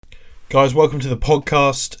Guys, welcome to the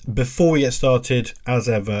podcast. Before we get started, as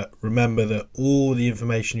ever, remember that all the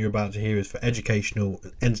information you're about to hear is for educational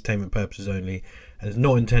and entertainment purposes only and is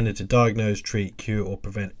not intended to diagnose, treat, cure or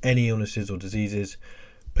prevent any illnesses or diseases.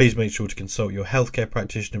 Please make sure to consult your healthcare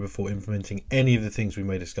practitioner before implementing any of the things we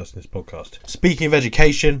may discuss in this podcast. Speaking of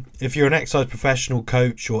education, if you're an exercise professional,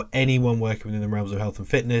 coach or anyone working within the realms of health and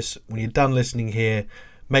fitness, when you're done listening here,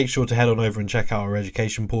 make sure to head on over and check out our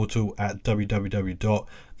education portal at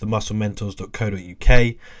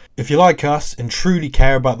www.themusclementors.co.uk. If you like us and truly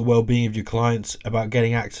care about the well-being of your clients, about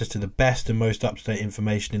getting access to the best and most up-to-date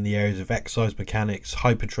information in the areas of exercise mechanics,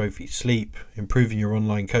 hypertrophy, sleep, improving your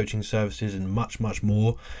online coaching services and much, much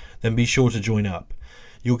more, then be sure to join up.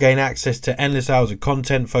 You'll gain access to endless hours of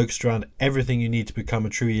content focused around everything you need to become a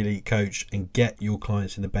true elite coach and get your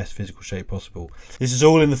clients in the best physical shape possible. This is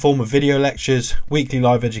all in the form of video lectures, weekly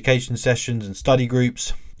live education sessions and study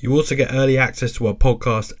groups. You also get early access to our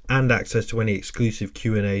podcast and access to any exclusive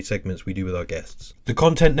Q&A segments we do with our guests. The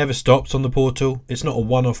content never stops on the portal. It's not a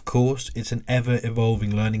one-off course. It's an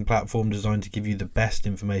ever-evolving learning platform designed to give you the best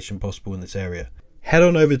information possible in this area. Head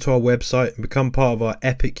on over to our website and become part of our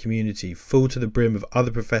epic community, full to the brim of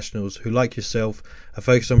other professionals who, like yourself, are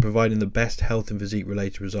focused on providing the best health and physique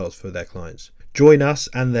related results for their clients. Join us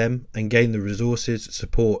and them and gain the resources,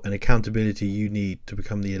 support and accountability you need to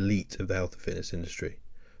become the elite of the health and fitness industry.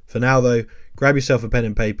 For now though, grab yourself a pen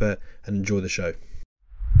and paper and enjoy the show.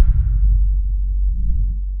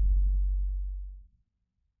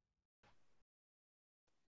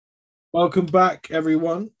 Welcome back,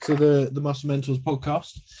 everyone, to the Muscle Mentors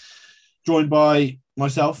podcast. Joined by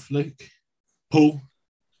myself, Luke, Paul,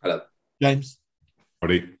 hello, James,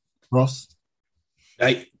 Howdy, Ross.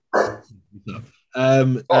 hey.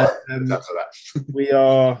 We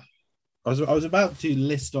are. I was about to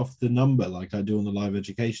list off the number like I do on the live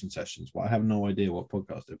education sessions, but I have no idea what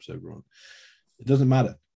podcast episode we're on. It doesn't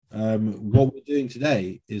matter. What we're doing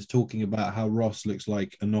today is talking about how Ross looks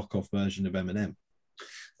like a knockoff version of Eminem.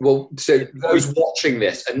 Well, so those watching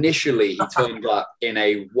this, initially he turned up in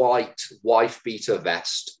a white wife beater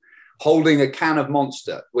vest, holding a can of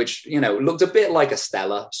Monster, which, you know, looked a bit like a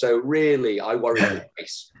Stella. So really, I worry for the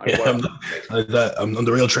face. I'm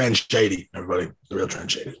the real Trent Shady, everybody. The real Trent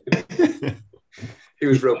Shady. He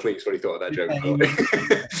was real pleased when he thought of that joke.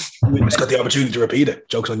 We just got the opportunity to repeat it.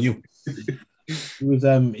 Joke's on you.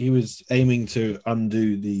 He was aiming to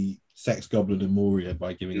undo the sex goblin and Moria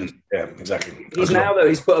by giving us. Yeah, exactly. He's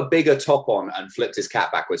put a bigger top on and flipped his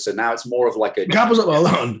cap backwards. So now it's more of like a cap was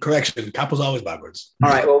on. Correction, cap was always backwards. All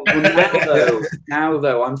right. Well, now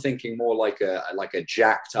though, I'm thinking more like a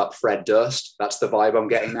jacked up Fred Durst. That's the vibe I'm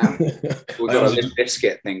getting now. We've got a Limp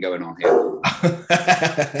Bizkit thing going on here.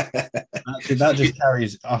 That just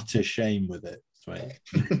carries utter shame with it. I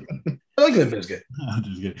like Limp Bizkit.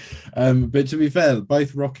 But to be fair,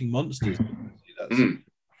 both rocking monsters.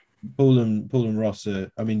 Paul and Ross I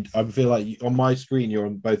feel like on my screen you're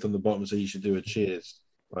both on the bottom, so you should do a cheers.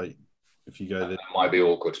 Like if you go there. It might be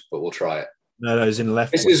awkward, but we'll try it. No, it's in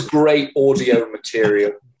left. This is great audio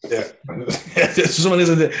material. Yeah. Someone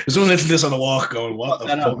listening to this on a walk going, what the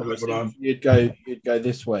fuck is going on? You'd go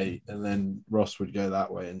this way and then Ross would go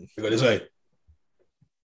that way and you go this way.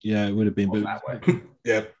 Yeah, it would have been that way.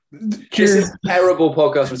 Yeah. Cheers. This is terrible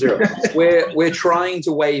podcast material. We're trying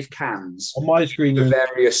to wave cans on my screen to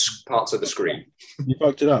various parts of the screen. You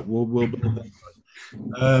fucked it up. We'll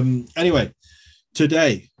anyway,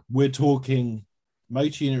 today we're talking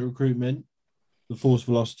motor unit recruitment, the force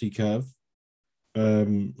velocity curve,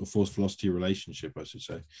 or force velocity relationship, I should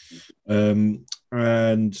say, and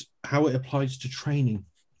how it applies to training.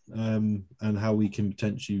 And how we can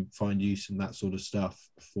potentially find use in that sort of stuff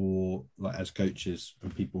for like as coaches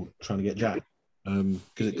and people trying to get jacked,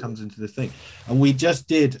 because it comes into the thing. And we just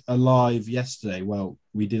did a live yesterday. Well,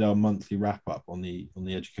 we did our monthly wrap up on the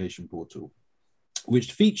education portal,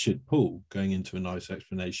 which featured Paul going into a nice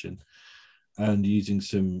explanation and using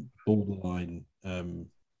some borderline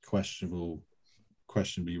questionably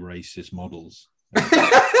racist models.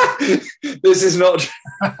 This is not.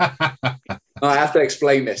 I have to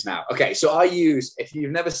explain this now. Okay, so I use, if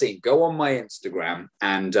you've never seen, go on my Instagram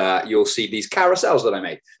and you'll see these carousels that I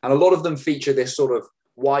made. And a lot of them feature this sort of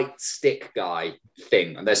white stick guy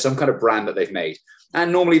thing. And there's some kind of brand that they've made.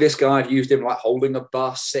 And normally this guy, I've used him like holding a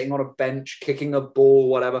bus, sitting on a bench, kicking a ball,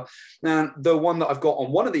 whatever. Now, the one that I've got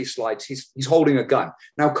on one of these slides, he's holding a gun.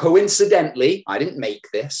 Now, coincidentally, I didn't make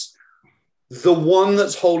this. The one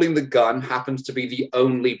that's holding the gun happens to be the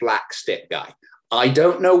only black stick guy. I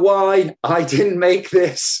don't know why. I didn't make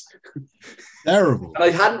this. Terrible. And I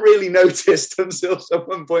hadn't really noticed until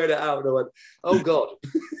someone pointed it out. And I went, oh, God.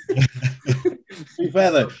 To be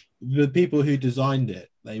fair though, the people who designed it,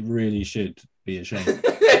 they really should be ashamed.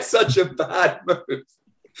 It's such a bad move.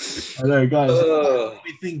 I know, guys. What Ugh. are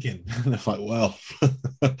we thinking? They're like, well,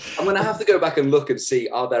 I'm gonna have to go back and look and see,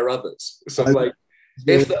 are there others? So like,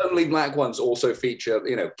 if the only black ones also feature,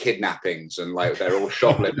 kidnappings and like they're all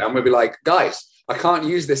shoplifting, I'm gonna be like, guys, I can't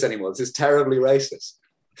use this anymore. This is terribly racist.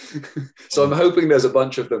 So I'm hoping there's a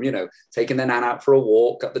bunch of them, taking their nan out for a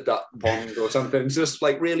walk at the duck pond or something. It's just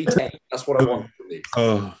like really tame. That's what I want from these.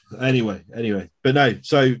 Oh, anyway. But no,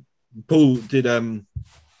 so Paul did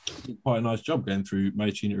quite a nice job going through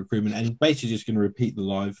motor unit recruitment, and he's basically just going to repeat the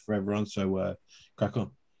live for everyone. So crack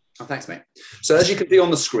on. Oh, thanks, mate. So as you can see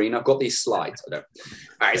on the screen, I've got these slides. All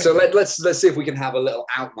right, so let's see if we can have a little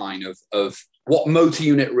outline of what motor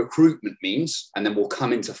unit recruitment means, and then we'll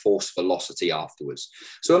come into force velocity afterwards.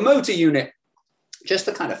 So a motor unit, just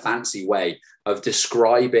a kind of fancy way of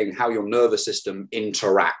describing how your nervous system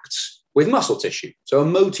interacts with muscle tissue. So a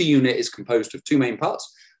motor unit is composed of two main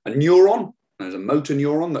parts: a neuron. There's a motor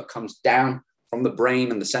neuron that comes down from the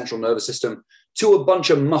brain and the central nervous system to a bunch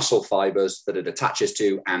of muscle fibers that it attaches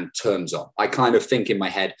to and turns on. I kind of think in my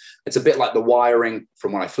head, it's a bit like the wiring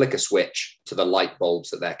from when I flick a switch to the light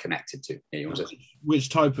bulbs that they're connected to. Which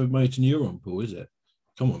type of motor neuron, Paul, is it?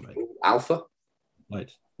 Come on, mate. Alpha. Right.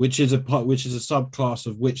 Which is a subclass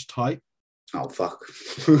of which type? Oh, fuck.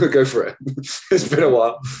 Go for it. It's been a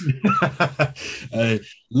while.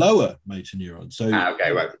 Lower motor neurons. So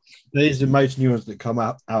okay, right. These are motor neurons that come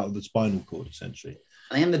out of the spinal cord, essentially.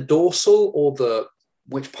 Are they in the dorsal or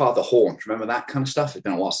which part of the horn? Remember that kind of stuff? It's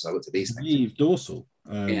been a while since I looked at these things. Dorsal.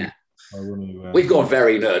 Yeah. We've gone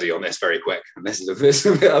very nerdy on this very quick. And this is a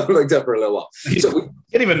bit I've looked up for a little while. So we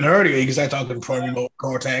get even nerdier because I talk in primary motor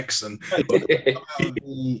cortex and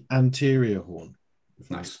the anterior horn.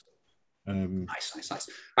 Nice. Nice.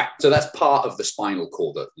 Right, so that's part of the spinal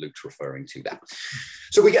cord that Luke's referring to there.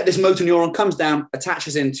 So we get this motor neuron, comes down,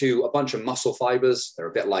 attaches into a bunch of muscle fibers. They're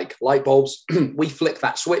a bit like light bulbs. We flick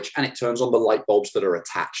that switch and it turns on the light bulbs that are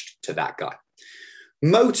attached to that guy.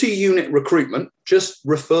 Motor unit recruitment just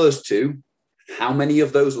refers to how many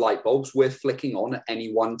of those light bulbs we're flicking on at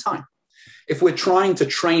any one time. If we're trying to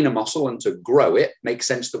train a muscle and to grow it, makes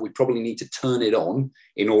sense that we probably need to turn it on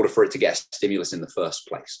in order for it to get stimulus in the first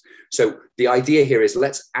place. So the idea here is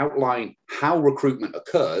let's outline how recruitment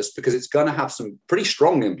occurs, because it's going to have some pretty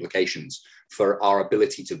strong implications for our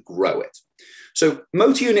ability to grow it. So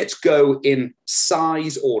motor units go in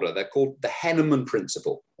size order. They're called the Henneman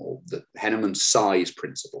principle, or the Henneman size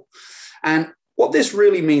principle. And what this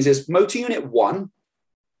really means is motor unit 1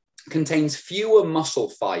 contains fewer muscle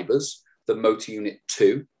fibers than motor unit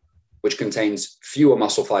 2, which contains fewer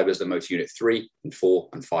muscle fibers than motor unit 3 and 4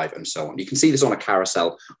 and 5 and so on. You can see this on a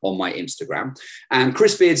carousel on my Instagram. And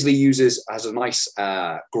Chris Beardsley has a nice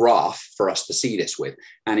graph for us to see this with.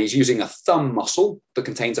 And he's using a thumb muscle that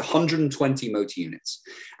contains 120 motor units.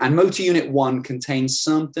 And motor unit 1 contains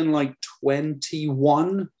something like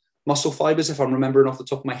 21 muscle fibers, if I'm remembering off the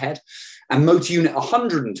top of my head. And motor unit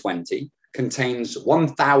 120 contains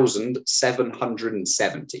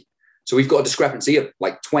 1,770. So we've got a discrepancy of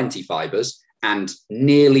like 20 fibers and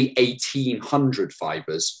nearly 1,800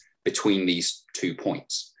 fibers between these 2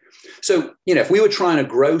 points. So, if we were trying to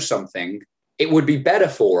grow something, it would be better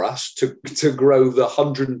for us to grow the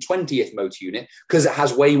 120th motor unit because it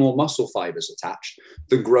has way more muscle fibers attached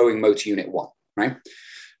than growing motor unit 1, right?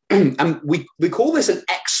 And we call this an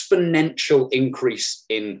exponential increase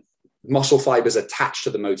in muscle fibers attached to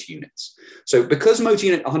the motor units. So because motor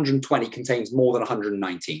unit 120 contains more than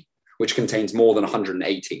 119, which contains more than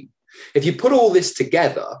 118. If you put all this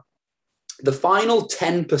together, the final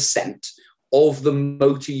 10% of the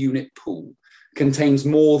motor unit pool contains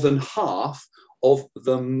more than half of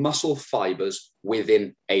the muscle fibers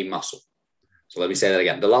within a muscle. So let me say that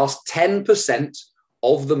again. The last 10%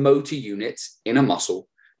 of the motor units in a muscle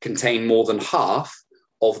contain more than half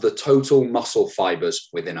of the total muscle fibers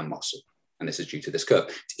within a muscle. And this is due to this curve.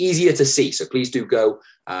 It's easier to see, so please do go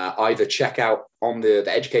either check out on the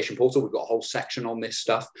education portal. We've got a whole section on this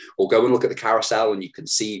stuff, or go and look at the carousel and you can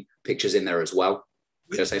see pictures in there as well.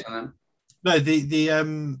 Should I say something? No,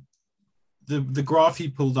 the graph you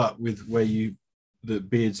pulled up with that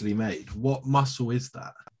Beardsley made, what muscle is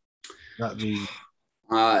that? It's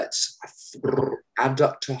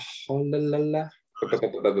adductor.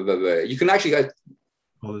 You can actually go.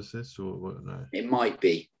 Pollicis or what? No, it might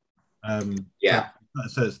be. Yeah.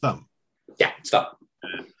 So it's thumb. Yeah, it's thumb.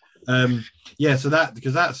 Yeah. So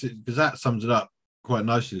that sums it up quite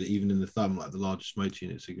nicely. That even in the thumb, like the largest motor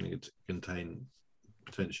units are going to contain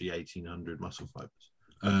potentially 1,800 muscle fibers.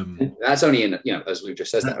 That's only in, as we've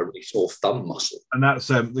just said, that a really small thumb muscle. And that's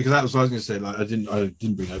because that was what I was going to say. Like I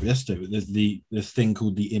didn't bring it up yesterday, but there's this thing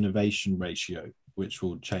called the innervation ratio, which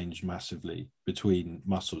will change massively between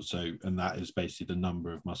muscles. So, and that is basically the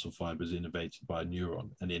number of muscle fibers innervated by a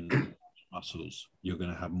neuron. And in muscles, you're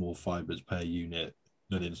going to have more fibers per unit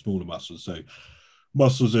than in smaller muscles. So,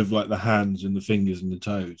 muscles of like the hands and the fingers and the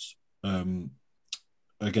toes are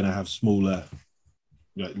going to have smaller,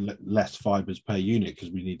 less fibers per unit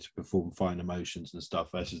because we need to perform fine emotions and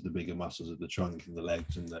stuff versus the bigger muscles of the trunk and the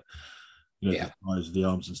legs and the the thighs of the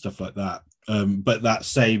arms and stuff like that. But that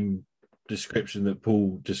same description that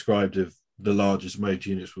Paul described of the largest motor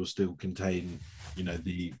units will still contain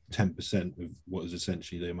the 10% of what is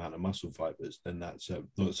essentially the amount of muscle fibers. Then that's so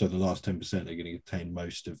the last 10% are going to contain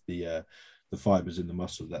most of the fibers in the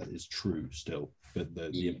muscle. That is true still, but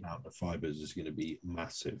the amount of fibers is going to be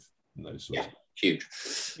massive. Huge.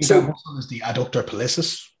 So muscle is the adductor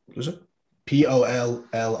pollicis, is it? Pollicis.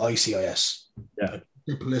 Yeah.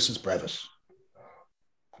 Pollicis brevis.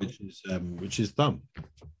 Which is thumb.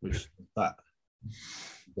 Which is that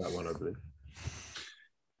one, I believe.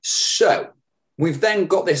 So we've then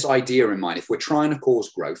got this idea in mind. If we're trying to cause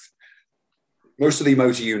growth, most of the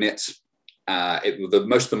motor units,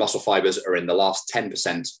 most of the muscle fibers are in the last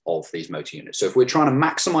 10% of these motor units. So if we're trying to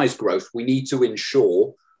maximize growth, we need to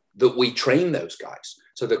ensure that we train those guys.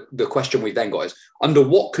 So the question we've then got is, under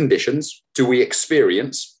what conditions do we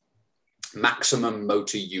experience maximum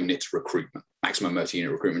motor unit recruitment? Maximum motor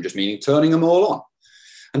unit recruitment just meaning turning them all on.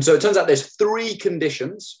 And so it turns out there's 3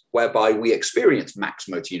 conditions whereby we experience max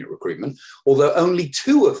motor unit recruitment, although only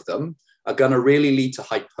 2 of them are going to really lead to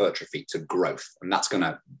hypertrophy, to growth. And that's going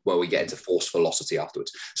to, where we get into force velocity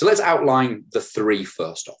afterwards. So let's outline the 3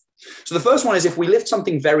 first off. So the first one is if we lift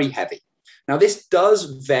something very heavy. Now, this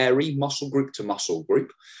does vary muscle group to muscle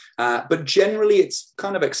group, but generally it's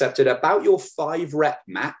kind of accepted about your 5 rep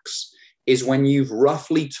max is when you've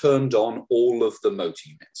roughly turned on all of the motor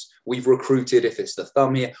units. We've recruited, if it's the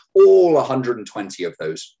thumb here, all 120 of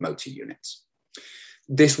those motor units.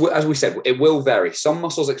 This, as we said, it will vary. Some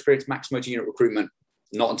muscles experience max motor unit recruitment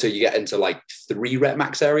not until you get into like 3 rep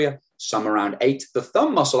max area, some around 8. The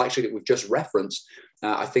thumb muscle, actually, that we've just referenced,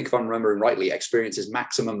 I think if I'm remembering rightly, experiences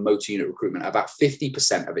maximum motor unit recruitment at about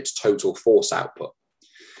 50% of its total force output.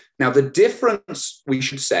 Now, the difference, we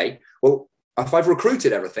should say, well, if I've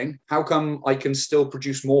recruited everything, how come I can still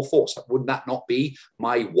produce more force? Wouldn't that not be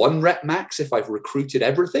my 1 rep max if I've recruited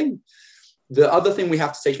everything? The other thing we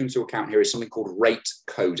have to take into account here is something called rate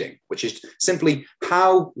coding, which is simply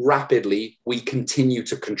how rapidly we continue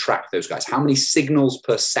to contract those guys. How many signals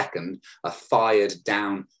per second are fired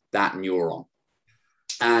down that neuron?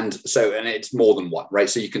 And it's more than 1, right?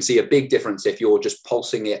 So you can see a big difference if you're just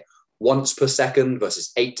pulsing it once per second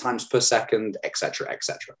versus 8 times per second, et cetera, et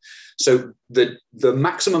cetera. So the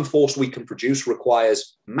maximum force we can produce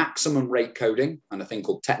requires maximum rate coding and a thing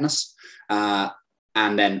called tetanus,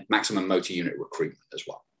 and then maximum motor unit recruitment as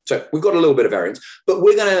well. So we've got a little bit of variance, but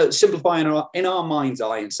we're going to simplify in our mind's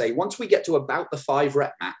eye and say, once we get to about the 5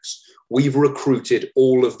 rep max, we've recruited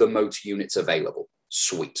all of the motor units available.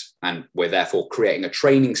 Sweet. And we're therefore creating a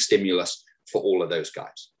training stimulus for all of those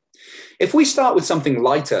guys. If we start with something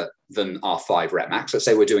lighter than our 5 rep max, let's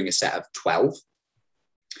say we're doing a set of 12,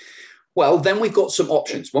 well, then we've got some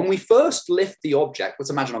options. When we first lift the object, let's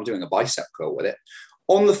imagine I'm doing a bicep curl with it.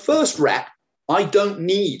 On the first rep, I don't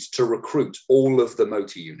need to recruit all of the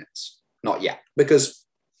motor units. Not yet, because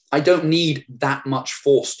I don't need that much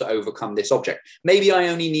force to overcome this object. Maybe I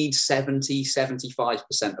only need 70,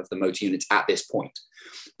 75% of the motor units at this point.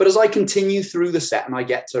 But as I continue through the set and I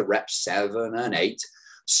get to rep 7 and 8,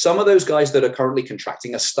 some of those guys that are currently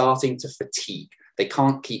contracting are starting to fatigue. They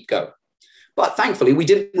can't keep going. But thankfully, we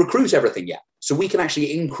didn't recruit everything yet. So we can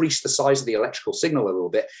actually increase the size of the electrical signal a little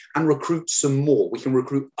bit and recruit some more. We can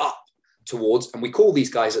recruit up towards, and we call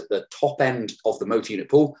these guys at the top end of the motor unit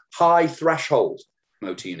pool, high threshold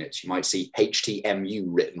motor units. You might see HTMU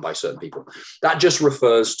written by certain people. That just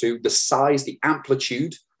refers to the size, the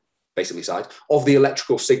amplitude, basically size, of the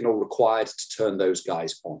electrical signal required to turn those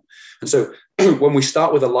guys on. And so when we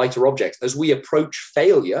start with a lighter object, as we approach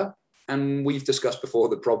failure, and we've discussed before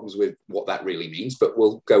the problems with what that really means, but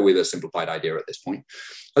we'll go with a simplified idea at this point.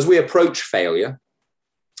 As we approach failure,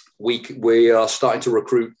 we are starting to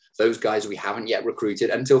recruit those guys we haven't yet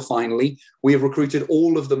recruited until finally we have recruited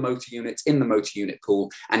all of the motor units in the motor unit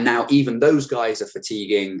pool. And now even those guys are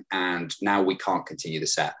fatiguing and now we can't continue the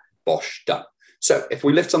set. Bosh, done. So if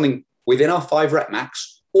we lift something within our 5 rep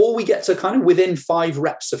max, or we get to kind of within 5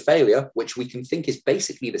 reps of failure, which we can think is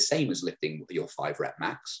basically the same as lifting your 5 rep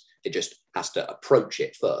max, it just has to approach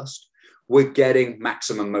it first. we're getting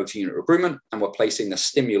maximum motor unit recruitment, and we're placing the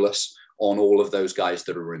stimulus on all of those guys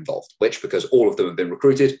that are involved, which, because all of them have been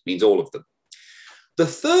recruited, means all of them. The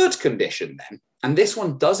third condition then, and this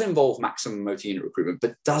one does involve maximum motor unit recruitment,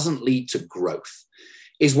 but doesn't lead to growth,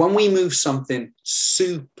 is when we move something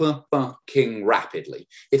super fucking rapidly.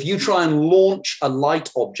 If you try and launch a light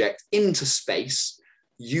object into space,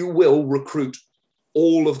 you will recruit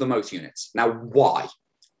all of the motor units. Now, why?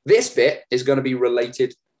 This bit is going to be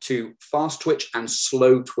related to fast twitch and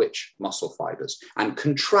slow twitch muscle fibers and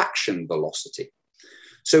contraction velocity.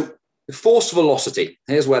 So force velocity,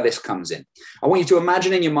 here's where this comes in. I want you to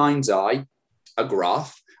imagine in your mind's eye a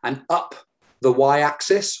graph, and up the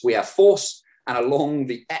y-axis, we have force, and along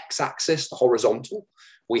the x-axis, the horizontal,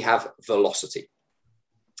 we have velocity.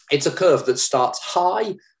 It's a curve that starts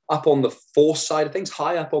high up on the force side of things,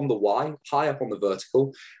 high up on the y, high up on the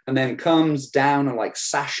vertical, and then comes down and like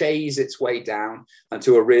sachets its way down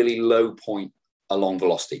into a really low point along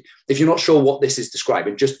velocity. If you're not sure what this is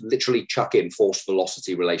describing, just literally chuck in force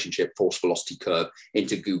velocity relationship, force velocity curve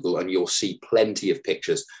into Google, and you'll see plenty of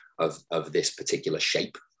pictures of this particular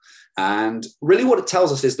shape. And really what it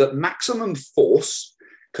tells us is that maximum force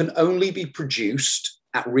can only be produced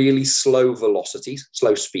at really slow velocities,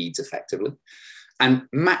 slow speeds effectively. And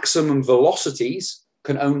maximum velocities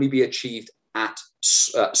can only be achieved at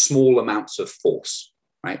small amounts of force,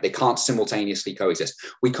 right? They can't simultaneously coexist.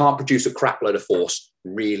 We can't produce a crap load of force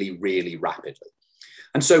really, really rapidly.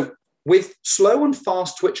 And so with slow and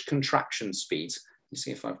fast twitch contraction speeds, let me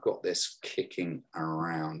see if I've got this kicking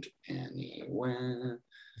around anywhere.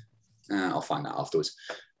 I'll find that afterwards.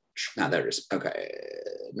 Now there it is. Okay.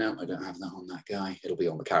 No, I don't have that on that guy. It'll be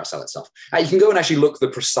on the carousel itself. You can go and actually look at the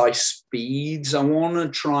precise speeds. I want to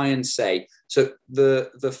try and say, so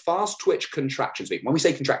the fast twitch contraction speed, when we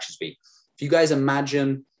say contraction speed, if you guys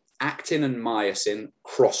imagine actin and myosin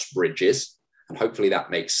cross bridges, and hopefully that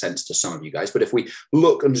makes sense to some of you guys, but if we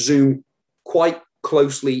look and zoom quite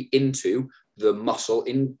closely into the muscle,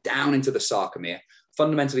 down into the sarcomere,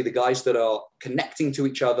 fundamentally the guys that are connecting to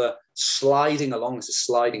each other, sliding along, this is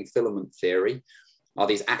sliding filament theory, are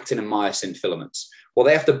these actin and myosin filaments. Well,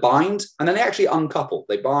 they have to bind, and then they actually uncouple.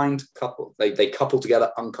 They bind, couple, they couple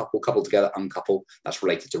together, uncouple, couple together, uncouple. That's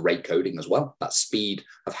related to rate coding as well, that speed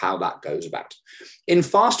of how that goes about. In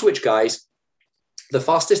fast twitch guys, the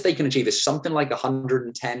fastest they can achieve is something like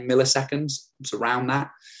 110 milliseconds. It's around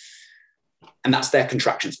that. And that's their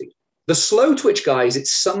contraction speed. The slow twitch guys,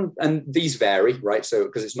 it's some, and these vary, right? So,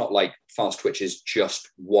 because it's not like fast twitch is just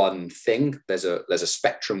one thing. There's a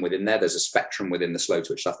spectrum within there. There's a spectrum within the slow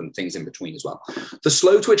twitch stuff and things in between as well. The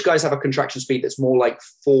slow twitch guys have a contraction speed that's more like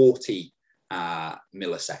 40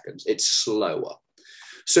 milliseconds. It's slower.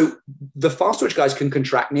 So the fast twitch guys can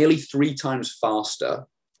contract nearly 3 times faster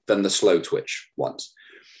than the slow twitch ones.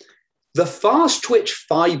 The fast twitch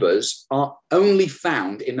fibers are only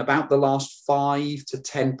found in about the last 5 to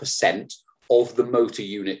 10% of the motor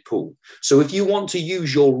unit pool. So if you want to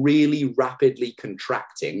use your really rapidly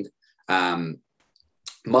contracting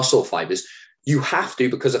muscle fibers, you have to,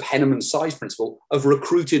 because of Henneman's size principle, have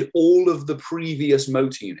recruited all of the previous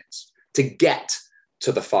motor units to get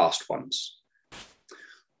to the fast ones.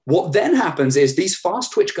 What then happens is these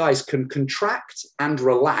fast twitch guys can contract and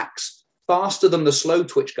relax faster than the slow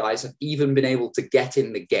twitch guys have even been able to get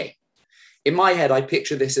in the game. In my head, I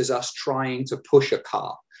picture this as us trying to push a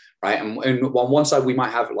car, right? And on one side, we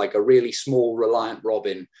might have like a really small Reliant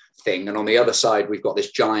Robin thing. And on the other side, we've got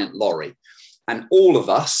this giant lorry. And all of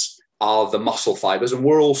us are the muscle fibers. And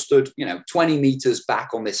we're all stood, 20 meters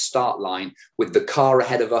back on this start line with the car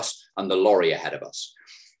ahead of us and the lorry ahead of us.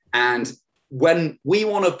 And when we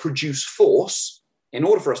want to produce force, in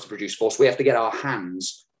order for us to produce force, we have to get our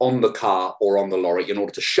hands on the car or on the lorry in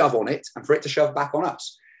order to shove on it and for it to shove back on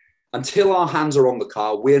us. Until our hands are on the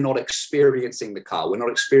car, we're not experiencing the car. We're not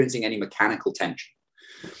experiencing any mechanical tension.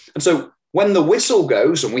 And so when the whistle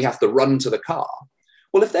goes and we have to run to the car,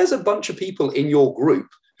 well, if there's a bunch of people in your group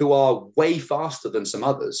who are way faster than some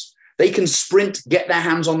others, they can sprint, get their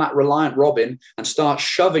hands on that Reliant Robin and start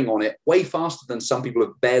shoving on it way faster than some people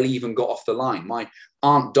have barely even got off the line. My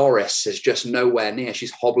Aunt Doris is just nowhere near.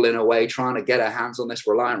 She's hobbling away, trying to get her hands on this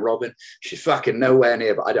Reliant Robin. She's fucking nowhere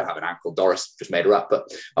near, but I don't have an aunt called Doris, just made her up,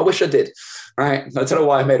 but I wish I did. Right? I don't know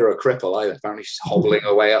why I made her a cripple either. Apparently she's hobbling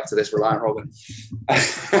away up to this Reliant Robin.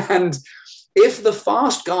 And if the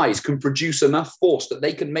fast guys can produce enough force that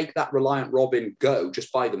they can make that Reliant Robin go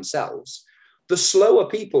just by themselves, the slower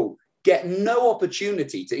people get no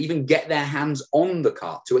opportunity to even get their hands on the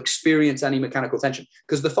car to experience any mechanical tension,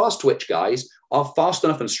 because the fast twitch guys are fast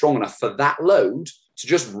enough and strong enough for that load to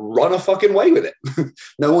just run a fucking way with it.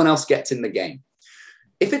 No one else gets in the game.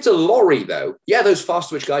 If it's a lorry, though, yeah, those fast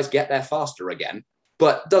twitch guys get there faster again,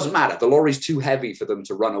 but doesn't matter. The lorry's too heavy for them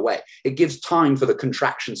to run away. It gives time for the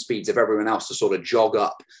contraction speeds of everyone else to sort of jog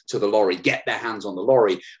up to the lorry, get their hands on the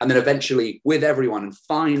lorry. And then eventually with everyone, and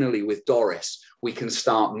finally with Doris, we can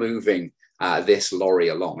start moving this lorry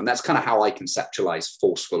along. And that's kind of how I conceptualize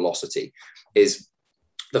force velocity, is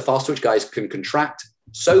the fast twitch guys can contract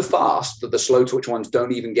so fast that the slow twitch ones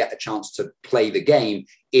don't even get a chance to play the game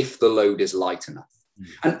if the load is light enough.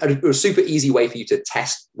 And a super easy way for you to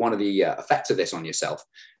test one of the effects of this on yourself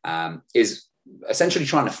is essentially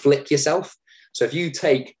trying to flick yourself. So if you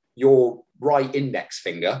take your right index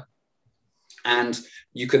finger and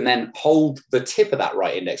you can then hold the tip of that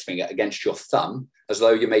right index finger against your thumb, as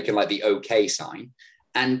though you're making like the OK sign,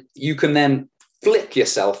 and you can then flick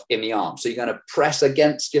yourself in the arm. So you're going to press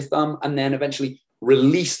against your thumb and then eventually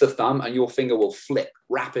release the thumb, and your finger will flick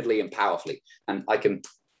rapidly and powerfully. And I can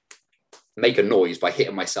make a noise by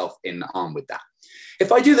hitting myself in the arm with that.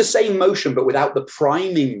 If I do the same motion, but without the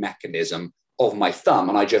priming mechanism of my thumb,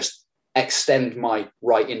 and I just extend my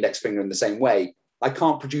right index finger in the same way, I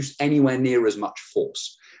can't produce anywhere near as much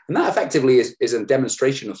force. And that effectively is a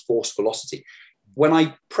demonstration of force velocity. When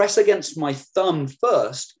I press against my thumb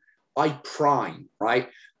first, I prime, right?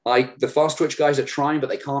 The fast twitch guys are trying, but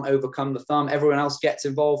they can't overcome the thumb. Everyone else gets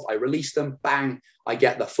involved. I release them, bang, I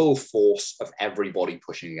get the full force of everybody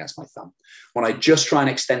pushing against my thumb. When I just try and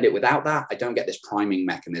extend it without that, I don't get this priming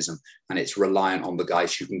mechanism, and it's reliant on the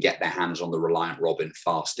guys who can get their hands on the Reliant Robin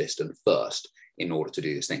fastest and first in order to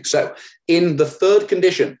do this thing. So in the third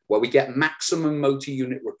condition, where we get maximum motor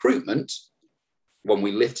unit recruitment, when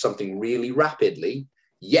we lift something really rapidly,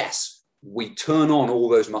 yes, we turn on all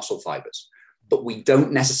those muscle fibers, but we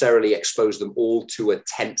don't necessarily expose them all to a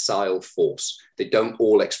tensile force. They don't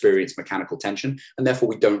all experience mechanical tension, and therefore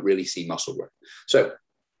we don't really see muscle growth. So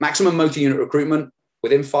maximum motor unit recruitment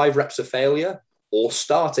within 5 reps of failure, or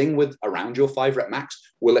starting with around your 5 rep max,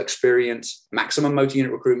 will experience maximum motor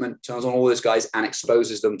unit recruitment, turns on all those guys and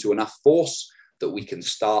exposes them to enough force that we can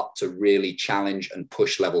start to really challenge and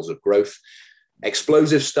push levels of growth.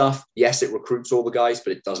 Explosive stuff, yes, it recruits all the guys,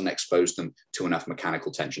 but it doesn't expose them to enough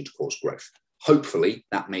mechanical tension to cause growth. Hopefully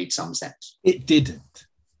that made some sense. It didn't.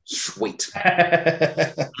 Sweet. No,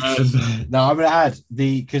 I'm going to add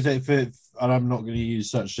because and I'm not going to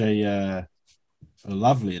use such a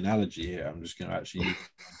lovely analogy here. I'm just going to actually use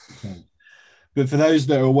but for those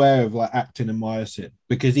that are aware of like actin and myosin,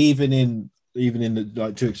 because even in the,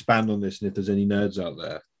 like, to expand on this, and if there's any nerds out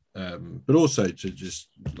there, but also to just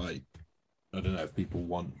like, I don't know if people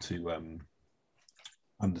want to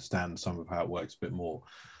understand some of how it works a bit more.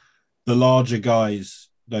 The larger guys,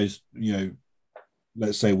 those, you know,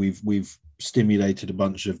 let's say we've stimulated a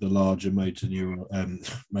bunch of the larger motor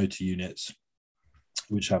units,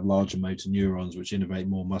 which have larger motor neurons, which innervate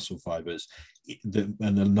more muscle fibers, and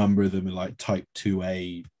a number of them are like type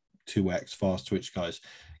 2A, 2X fast twitch guys.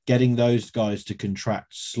 Getting those guys to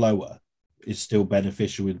contract slower is still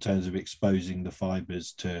beneficial in terms of exposing the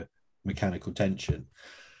fibers to mechanical tension.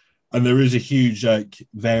 And there is a huge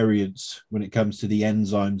variance when it comes to the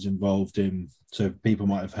enzymes involved in. So people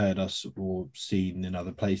might have heard us or seen in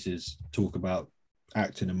other places talk about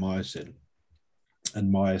actin and myosin.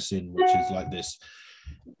 And myosin, which is like this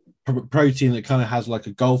protein that kind of has like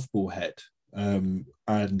a golf ball head, and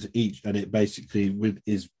it basically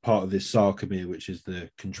is part of this sarcomere, which is the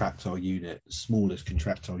contractile unit, the smallest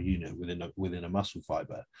contractile unit within a muscle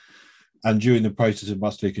fiber. And during the process of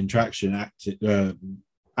muscular contraction,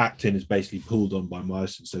 actin is basically pulled on by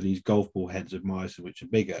myosin. So these golf ball heads of myosin, which are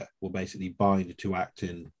bigger, will basically bind to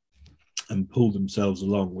actin and pull themselves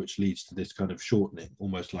along, which leads to this kind of shortening,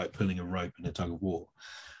 almost like pulling a rope in a tug of war.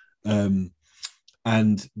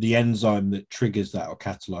 And the enzyme that triggers that or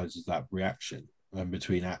catalyzes that reaction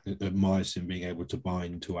between myosin being able to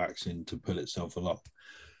bind to actin to pull itself along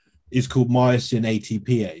is called myosin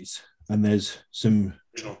ATPase. And there's some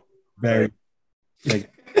very...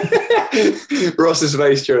 Ross's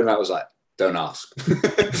face during that was like, don't ask.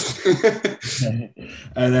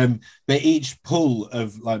 And but each pull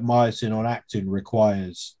of like myosin on actin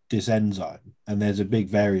requires this enzyme, and there's a big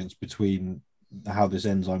variance between how this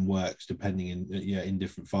enzyme works depending in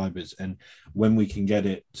different fibers. And when we can get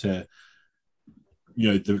it to, you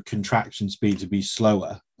know, the contraction speed to be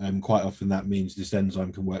slower, quite often that means this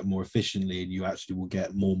enzyme can work more efficiently, and you actually will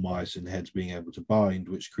get more myosin heads being able to bind,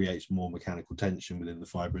 which creates more mechanical tension within the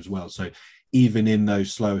fiber as well. So even in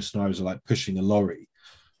those slower scenarios like pushing a lorry,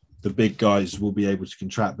 the big guys will be able to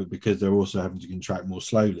contract, but because they're also having to contract more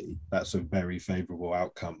slowly, that's a very favorable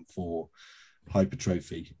outcome for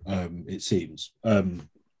hypertrophy, it seems. And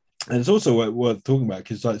it's also worth talking about,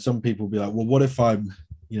 because like some people will be like, well, what if I'm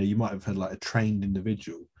you might have had like a trained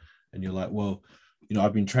individual, and you're like, well,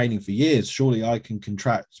 I've been training for years. Surely I can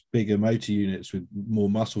contract bigger motor units with more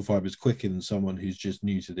muscle fibers quicker than someone who's just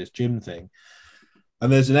new to this gym thing.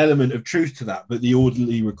 And there's an element of truth to that, but the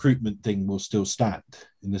orderly recruitment thing will still stand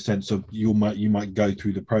in the sense of you might go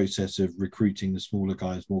through the process of recruiting the smaller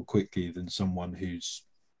guys more quickly than someone who's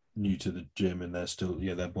new to the gym and they're still,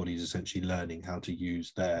 their body's essentially learning how to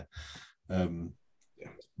use their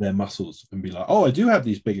muscles and be like, oh, I do have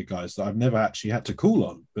these bigger guys that I've never actually had to call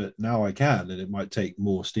on, but now I can, and it might take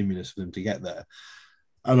more stimulus for them to get there.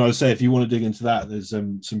 And I would say, if you want to dig into that, there's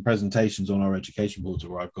some presentations on our education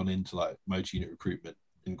portal where I've gone into like motor unit recruitment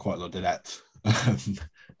in quite a lot of depth.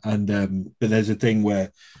 But there's a thing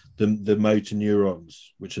where the motor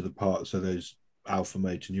neurons, which are the parts, so those alpha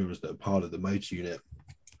motor neurons that are part of the motor unit,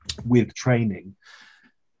 with training,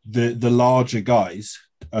 the larger guys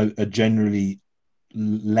are generally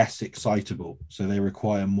less excitable, so they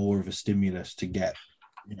require more of a stimulus to get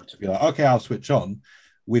to be like, okay, I'll switch on.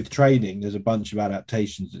 With training, there's a bunch of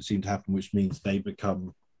adaptations that seem to happen, which means they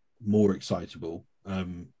become more excitable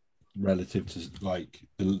relative to like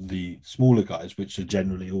the smaller guys, which are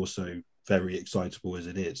generally also very excitable as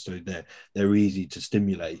it is. So they're easy to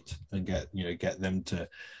stimulate and get them to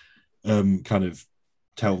kind of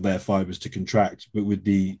tell their fibers to contract. But with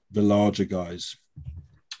the larger guys,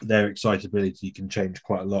 their excitability can change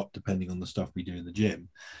quite a lot depending on the stuff we do in the gym.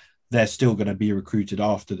 They're still going to be recruited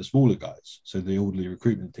after the smaller guys. So the orderly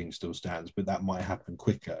recruitment thing still stands, but that might happen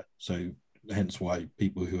quicker. So hence why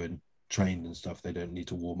people who are trained and stuff, they don't need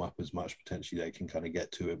to warm up as much. Potentially they can kind of get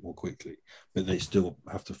to it more quickly, but they still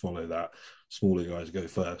have to follow that. Smaller guys go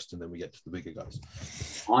first and then we get to the bigger guys.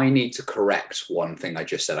 I need to correct one thing I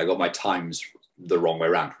just said. I got my times the wrong way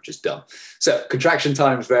around, which is dumb. So contraction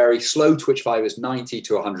times vary. Slow twitch fibers 90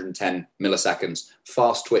 to 110 milliseconds.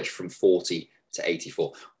 Fast twitch from 40 to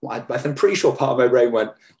 84. Well, I'm pretty sure part of my brain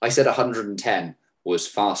went, I said 110 was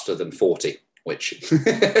faster than 40, which...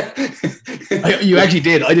 You actually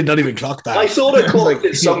did. I did not even clock that. I sort of clocked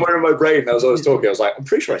it somewhere in my brain as I was talking. I was like, I'm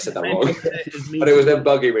pretty sure I said that wrong. But it was then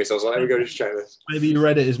bugging me, so I was like, let me go just check this. Maybe you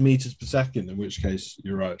read it as meters per second, in which case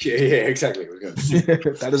you're right. Yeah, exactly.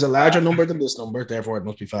 That is a larger number than this number, therefore it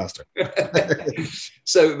must be faster.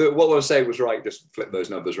 So what I was saying was right, just flip those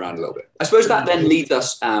numbers around a little bit. I suppose that then leads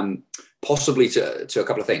us possibly to a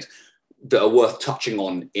couple of things that are worth touching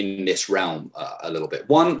on in this realm a little bit.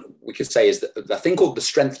 One, we could say, is the thing called the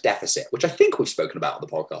strength deficit, which I think we've spoken about on the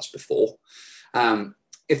podcast before. I'll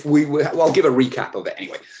give a recap of it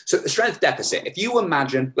anyway. So the strength deficit, if you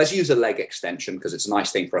imagine, let's use a leg extension because it's a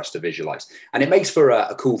nice thing for us to visualize. And it makes for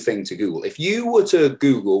a cool thing to Google. If you were to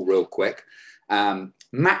Google real quick,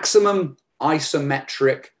 maximum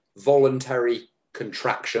isometric voluntary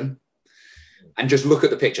contraction, and just look at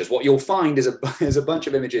the pictures, what you'll find is a bunch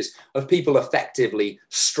of images of people effectively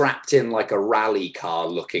strapped in like a rally car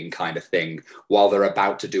looking kind of thing while they're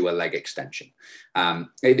about to do a leg extension.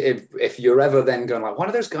 If you're ever then going like, why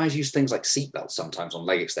do those guys use things like seatbelts sometimes on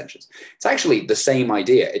leg extensions? It's actually the same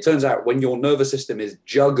idea. It turns out when your nervous system is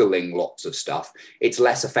juggling lots of stuff, it's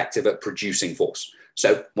less effective at producing force.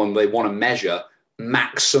 So when they want to measure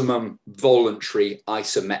maximum voluntary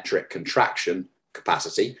isometric contraction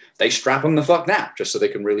capacity, they strap them the fuck down just so they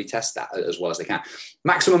can really test that as well as they can.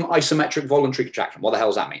 Maximum isometric voluntary contraction. What the hell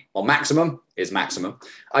does that mean? Well, maximum is maximum.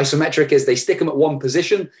 Isometric is they stick them at one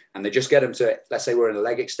position and they just get them to, let's say we're in a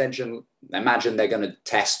leg extension. Imagine they're going to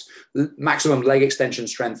test maximum leg extension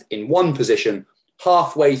strength in one position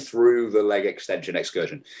halfway through the leg extension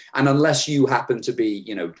excursion. And unless you happen to be,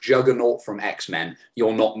 Juggernaut from X-Men,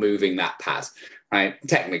 you're not moving that pad. Right?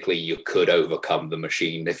 Technically, you could overcome the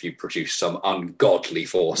machine if you produce some ungodly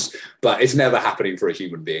force, but it's never happening for a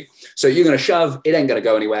human being. So you're going to shove, it ain't going to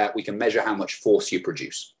go anywhere. We can measure how much force you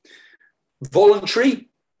produce. Voluntary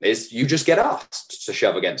is you just get asked to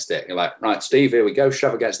shove against it. You're like, right, Steve, here we go.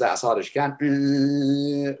 Shove against that as hard as you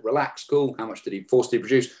can. Relax, cool. How much force did he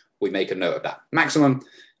produce? We make a note of that. Maximum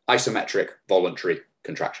isometric voluntary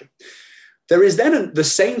contraction. There is then the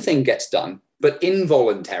same thing gets done, but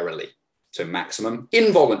involuntarily. So maximum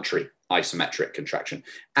involuntary isometric contraction.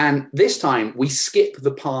 And this time we skip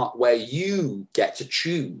the part where you get to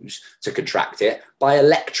choose to contract it by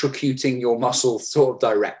electrocuting your muscle sort of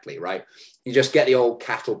directly, right? You just get the old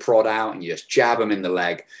cattle prod out and you just jab them in the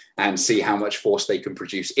leg and see how much force they can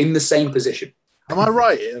produce in the same position. Am I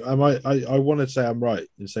right? I want to say I'm right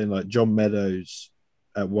in saying like John Meadows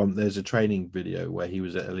there's a training video where he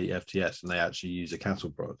was at Elite FTS and they actually use a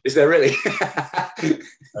cattle prod. Is there really?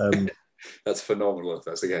 That's phenomenal if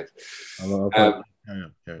that's the case.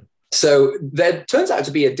 So there turns out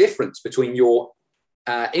to be a difference between your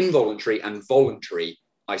involuntary and voluntary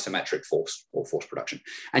isometric force or force production.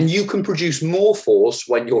 And you can produce more force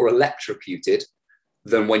when you're electrocuted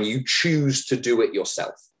than when you choose to do it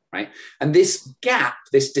yourself, right? And this gap,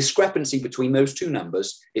 this discrepancy between those two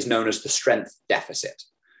numbers is known as the strength deficit.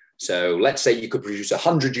 So let's say you could produce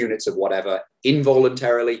 100 units of whatever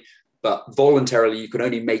involuntarily, but voluntarily you can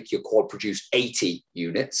only make your quad produce 80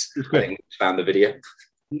 units. I think we found the video.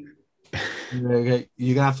 Okay.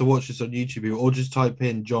 You're gonna have to watch this on YouTube, or just type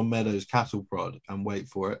in John Meadows cattle prod and wait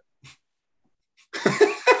for it.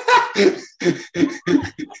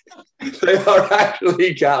 They are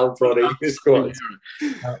actually cattle prodding squats.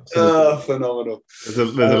 Phenomenal. There's a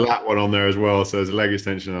lat one on there as well, so there's a leg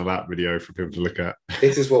extension and a lat video for people to look at.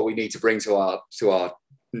 This is what we need to bring to our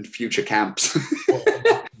future camps.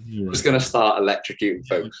 Just going to start electrocuting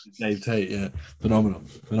folks. Dave Tate, yeah, phenomenal.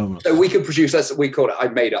 So we could produce, we call it, I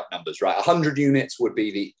made up numbers, right? 100 units would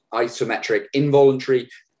be the isometric involuntary.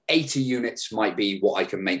 80 units might be what I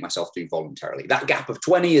can make myself do voluntarily. That gap of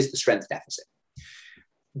 20 is the strength deficit.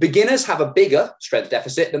 Beginners have a bigger strength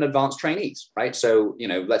deficit than advanced trainees, right? So,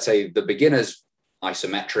 let's say the beginners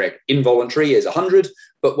isometric involuntary is 100,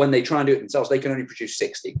 but when they try and do it themselves, they can only produce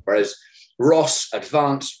 60. Whereas Ross,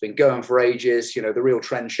 advanced, been going for ages, the real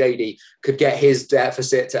trend shady, could get his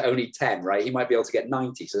deficit to only 10, right? He might be able to get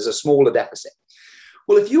 90. So there's a smaller deficit.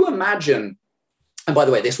 Well, if you imagine, and by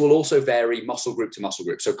the way, this will also vary muscle group to muscle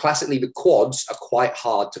group. So classically, the quads are quite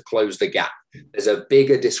hard to close the gap. There's a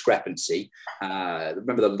bigger discrepancy.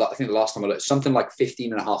 Remember, I think the last time I looked, something like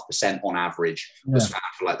 15.5% on average was found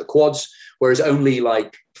for like the quads, whereas only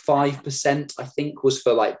like 5%, I think, was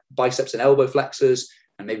for like biceps and elbow flexors,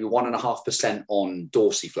 and maybe 1.5% on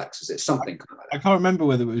dorsiflexors. It's something like that. I can't remember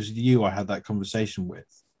whether it was you I had that conversation with,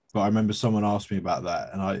 but I remember someone asked me about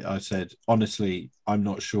that, and I said, honestly, I'm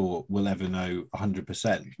not sure we'll ever know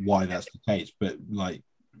 100% why that's the case, but like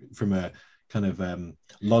from a kind of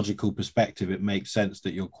logical perspective, it makes sense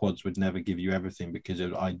that your quads would never give you everything, because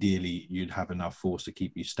ideally you'd have enough force to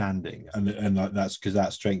keep you standing, and like that's because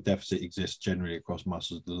that strength deficit exists generally across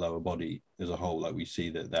muscles of the lower body as a whole. Like we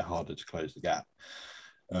see that they're harder to close the gap,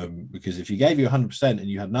 because if you gave you 100% and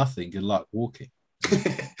you had nothing, good luck walking.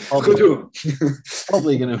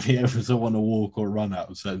 Probably going to be able to want to walk or run out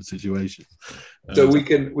of certain situations. So we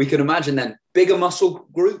can imagine then bigger muscle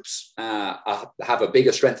groups have a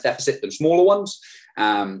bigger strength deficit than smaller ones.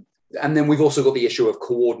 And then we've also got the issue of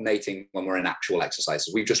coordinating when we're in actual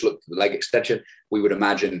exercises. We've just looked at the leg extension. We would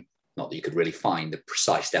imagine, not that you could really find the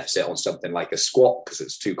precise deficit on something like a squat because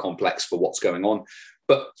it's too complex for what's going on.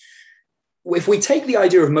 But if we take the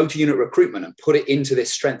idea of motor unit recruitment and put it into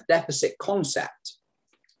this strength deficit concept,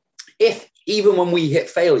 if even when we hit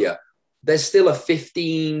failure, there's still a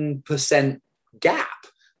 15% gap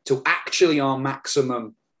to actually our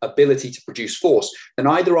maximum ability to produce force, then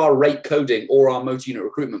either our rate coding or our motor unit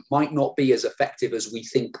recruitment might not be as effective as we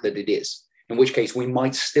think that it is, in which case we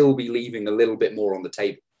might still be leaving a little bit more on the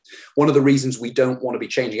table. One of the reasons we don't want to be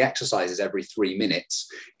changing exercises every 3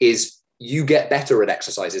 minutes is you get better at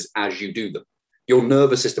exercises as you do them. Your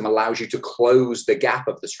nervous system allows you to close the gap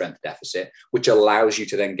of the strength deficit, which allows you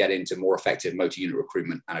to then get into more effective motor unit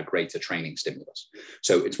recruitment and a greater training stimulus.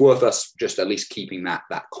 So it's worth us just at least keeping that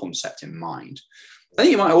concept in mind. I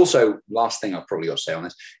think you might also, last thing I've probably got to say on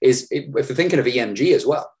this is if we're thinking of EMG as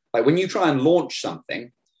well, like when you try and launch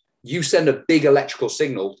something, you send a big electrical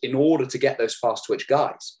signal in order to get those fast twitch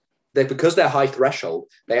guys. Because they're high threshold,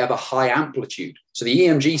 they have a high amplitude. So the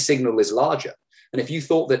EMG signal is larger. And if you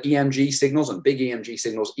thought that EMG signals and big EMG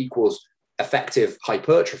signals equals effective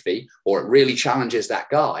hypertrophy, or it really challenges that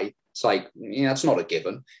guy, it's like, that's not a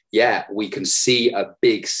given. Yeah, we can see a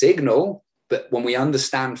big signal, but when we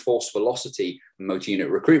understand force velocity and motor unit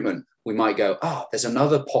recruitment, we might go, there's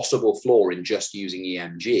another possible flaw in just using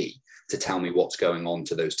EMG to tell me what's going on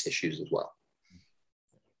to those tissues as well.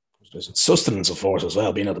 There's sustenance of force as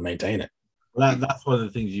well, being able to maintain it. Well, that's one of the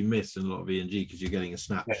things you miss in a lot of EMG, because you're getting a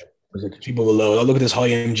snapshot. Like people will look at this high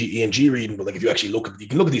EMG reading, but like if you actually you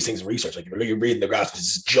can look at these things in research. Like you're reading the graphs,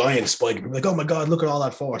 it's this giant spike. People are like, oh my god, look at all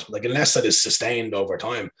that force. But like unless that is sustained over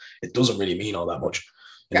time, it doesn't really mean all that much.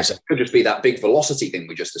 Yeah, it could just be that big velocity thing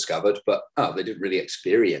we just discovered, but they didn't really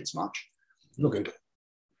experience much. Look into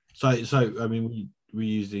it. So I mean, we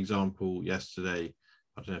used the example yesterday.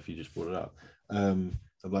 I don't know if you just brought it up.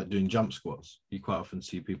 Of like doing jump squats. You quite often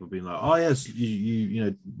see people being like, oh yes, you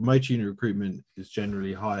know, motor unit recruitment is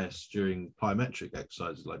generally highest during plyometric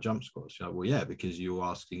exercises like jump squats. You're like, well, yeah, because you're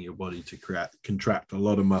asking your body to contract a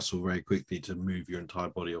lot of muscle very quickly to move your entire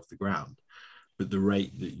body off the ground. But the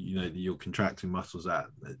rate that that you're contracting muscles at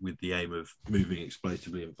with the aim of moving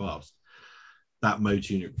explosively and fast, that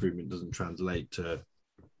motor unit recruitment doesn't translate to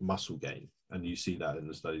muscle gain. And you see that in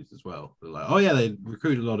the studies as well. They're like, oh yeah, they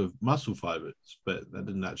recruit a lot of muscle fibers, but that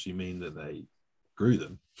didn't actually mean that they grew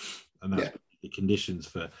them. And that's the conditions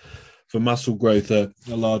for muscle growth are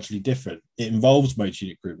largely different. It involves motor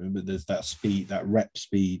unit recruitment, but there's that speed, that rep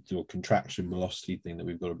speed or contraction velocity thing that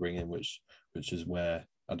we've got to bring in, which is where,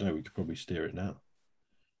 I don't know, we could probably steer it now.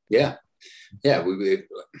 Yeah.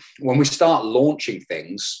 When we start launching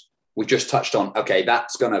things, we just touched on, okay,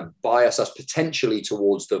 that's going to bias us potentially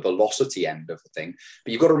towards the velocity end of the thing.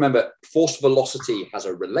 But you've got to remember, force velocity has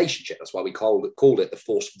a relationship. That's why we called it the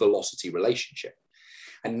force velocity relationship.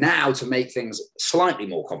 And now to make things slightly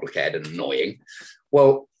more complicated and annoying,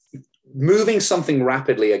 well, moving something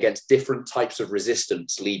rapidly against different types of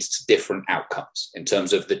resistance leads to different outcomes in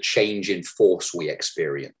terms of the change in force we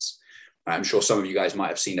experience. I'm sure some of you guys might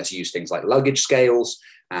have seen us use things like luggage scales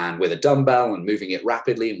and with a dumbbell and moving it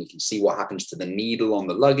rapidly. And we can see what happens to the needle on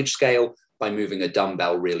the luggage scale by moving a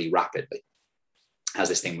dumbbell really rapidly. It has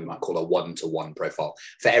this thing we might call a 1-to-1 profile.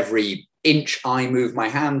 For every inch I move my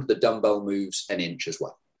hand, the dumbbell moves an inch as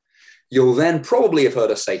well. You'll then probably have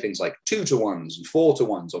heard us say things like 2-to-1s and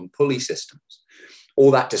 4-to-1s on pulley systems.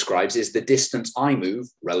 All that describes is the distance I move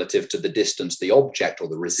relative to the distance the object or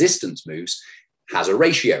the resistance moves has a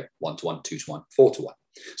ratio, 1-to-1, 2-to-1, 4-to-1.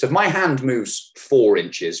 So if my hand moves 4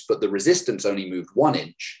 inches, but the resistance only moved 1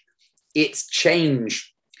 inch, its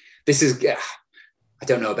change, this is, I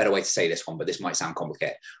don't know a better way to say this one, but this might sound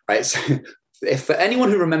complicated, right? So if for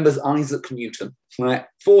anyone who remembers Isaac Newton, right,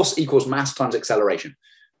 force equals mass times acceleration.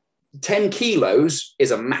 10 kilos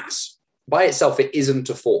is a mass. By itself, it isn't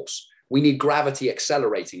a force. We need gravity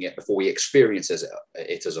accelerating it before we experience it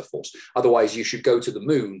as a force. Otherwise, you should go to the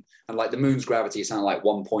moon, and like the moon's gravity is something like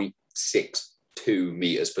 1.62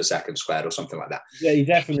 meters per second squared or something like that. Yeah, he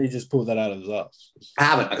definitely just pulled that out of his ass. I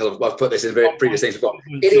haven't, because I've put this in very previous things.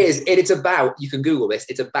 It's about, you can Google this,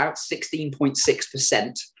 it's about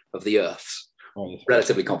 16.6% of the Earth.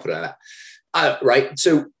 Relatively confident of that. Right?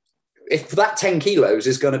 So if that 10 kilos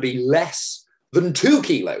is going to be less than 2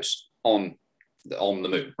 kilos on the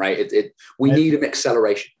moon, right? We need an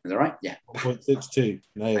acceleration. Is that right? Yeah. 1.62.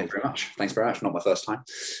 Thanks very much. Not my first time.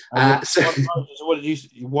 So what did you say?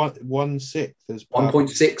 1/6 is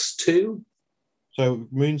 1.62. So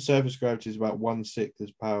moon surface gravity is about 1/6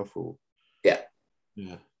 as powerful. Yeah.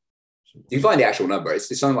 Yeah. You find the actual number.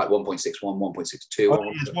 It's something like 1.61, 1.62. Oh,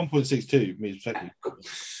 it's 1.62 means exactly.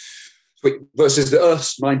 Sweet. Versus the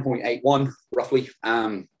Earth's 9.81, roughly.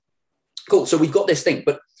 Cool. So we've got this thing,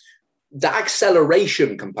 but the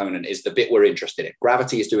acceleration component is the bit we're interested in.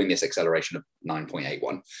 Gravity is doing this acceleration of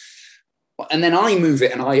 9.81. And then I move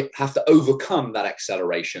it and I have to overcome that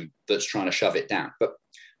acceleration that's trying to shove it down. But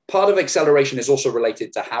part of acceleration is also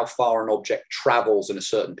related to how far an object travels in a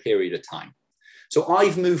certain period of time. So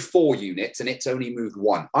I've moved 4 units and it's only moved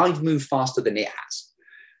 1. I've moved faster than it has.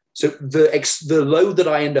 So the load that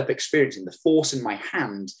I end up experiencing, the force in my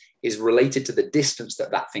hand, is related to the distance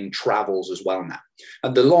that thing travels as well now.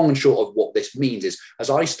 And the long and short of what this means is, as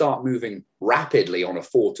I start moving rapidly on a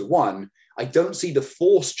 4-to-1, I don't see the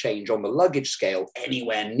force change on the luggage scale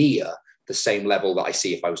anywhere near the same level that I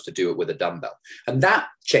see if I was to do it with a dumbbell. And that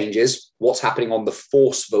changes what's happening on the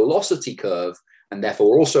force velocity curve, and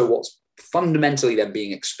therefore also what's fundamentally then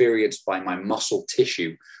being experienced by my muscle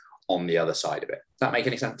tissue on the other side of it. Does that make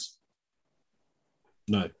any sense?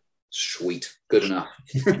 No. Sweet. Good enough.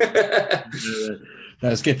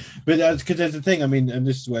 That's good. But that's because there's a thing, I mean, and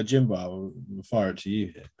this is where Jimbo, I'll fire it to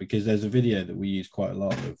you here, because there's a video that we use quite a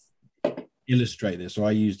lot of illustrate this. So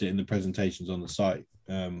I used it in the presentations on the site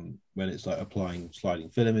when it's like applying sliding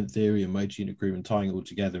filament theory and motor unit recruitment, tying it all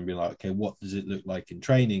together and be like, okay, what does it look like in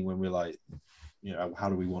training when we're like, you know, how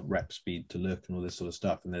do we want rep speed to look and all this sort of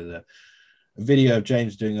stuff? And there's a video of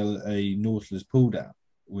James doing a Nautilus pull down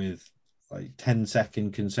with like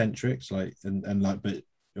 10-second concentrics, like and like, but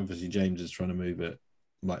obviously James is trying to move at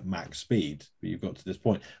like max speed, but you've got to this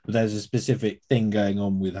point. But there's a specific thing going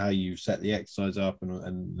on with how you set the exercise up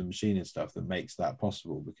and the machine and stuff that makes that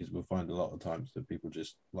possible, because we'll find a lot of times that people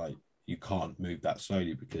just like, you can't move that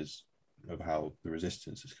slowly because of how the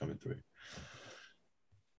resistance is coming through.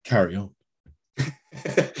 Carry on.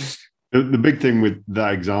 The big thing with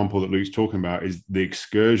that example that Luke's talking about is the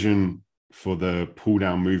excursion for the pull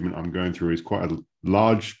down movement I'm going through is quite a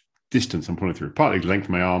large distance I'm pulling through, partly the length of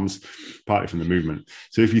my arms, partly from the movement.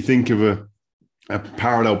 So if you think of a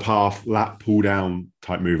parallel path lat pull down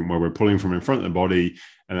type movement where we're pulling from in front of the body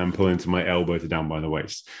and then pulling to my elbow to down by the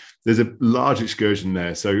waist, there's a large excursion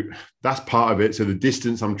there. So that's part of it. So the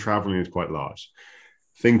distance I'm traveling is quite large.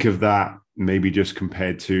 Think of that maybe just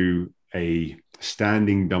compared to a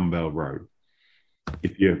standing dumbbell row.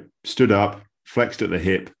 If you stood up, flexed at the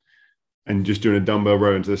hip, and just doing a dumbbell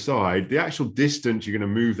row into the side, the actual distance you're going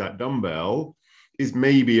to move that dumbbell is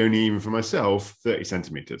maybe only, even for myself, 30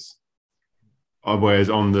 centimeters. Whereas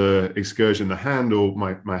on the excursion, the handle,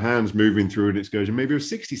 my hand's moving through an excursion, maybe of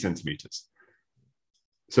 60 centimeters.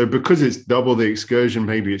 So because it's double the excursion,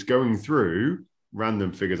 maybe it's going through,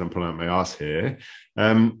 random figures I'm pulling out my ass here,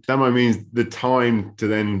 that might mean the time to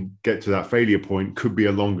then get to that failure point could be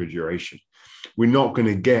a longer duration. We're not going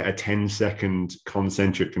to get a 10-second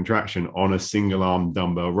concentric contraction on a single arm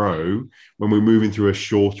dumbbell row when we're moving through a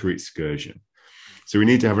shorter excursion. So we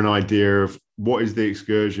need to have an idea of what is the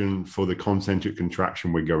excursion for the concentric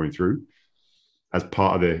contraction we're going through as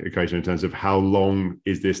part of the equation, in terms of how long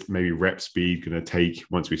is this maybe rep speed going to take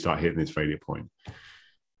once we start hitting this failure point.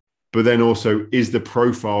 But then also, is the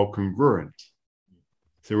profile congruent?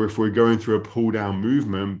 So if we're going through a pull down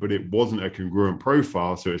movement, but it wasn't a congruent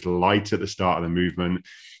profile, so it's light at the start of the movement,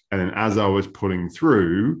 and then as I was pulling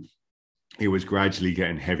through, it was gradually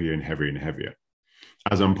getting heavier and heavier and heavier.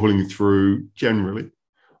 As I'm pulling through, generally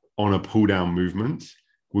on a pull down movement,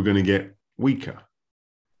 we're going to get weaker.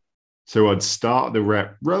 So I'd start the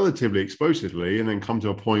rep relatively explosively and then come to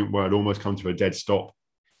a point where I'd almost come to a dead stop.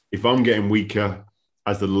 If I'm getting weaker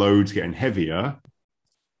as the load's getting heavier,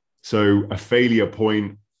 so a failure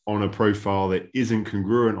point on a profile that isn't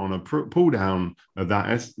congruent on a pull down of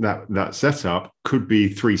that setup could be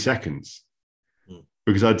 3 seconds.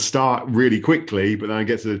 Because I'd start really quickly, but then I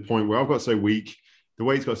get to the point where I've got so weak, the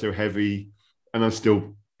weight's got so heavy, and I've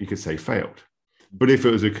still, you could say, failed. But if it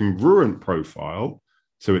was a congruent profile,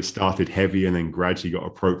 so it started heavy and then gradually got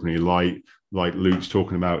appropriately light, like Luke's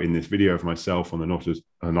talking about in this video of myself on the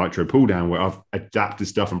Nitro pull down, where I've adapted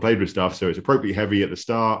stuff and played with stuff. So it's appropriately heavy at the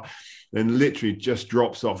start, then literally just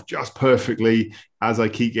drops off just perfectly as I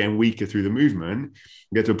keep getting weaker through the movement,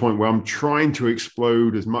 get to a point where I'm trying to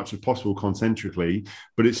explode as much as possible concentrically,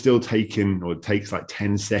 but it's still it takes like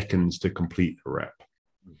 10 seconds to complete the rep.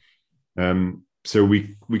 So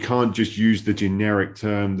we can't just use the generic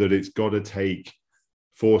term that it's got to take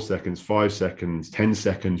 4 seconds, 5 seconds, 10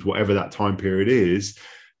 seconds, whatever that time period is,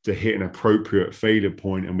 to hit an appropriate failure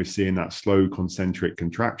point. And we're seeing that slow concentric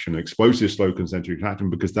contraction, explosive slow concentric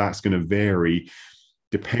contraction, because that's going to vary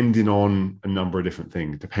depending on a number of different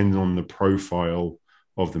things, depending on the profile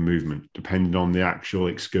of the movement, depending on the actual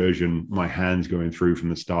excursion, my hands going through from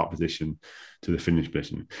the start position to the finish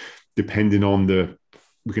position, depending on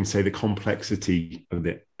we can say the complexity of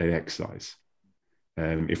the exercise.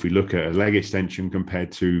 If we look at a leg extension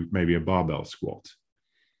compared to maybe a barbell squat,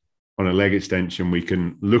 on a leg extension, we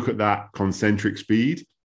can look at that concentric speed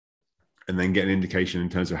and then get an indication in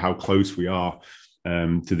terms of how close we are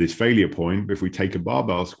to this failure point. But if we take a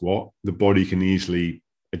barbell squat, the body can easily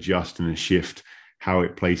adjust and shift how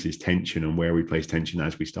it places tension and where we place tension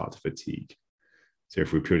as we start to fatigue. So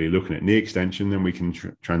if we're purely looking at knee extension, then we can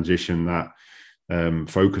transition that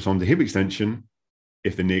focus on the hip extension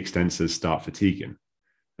if the knee extensors start fatiguing.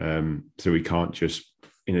 So we can't just,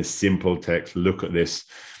 in a simple text, look at this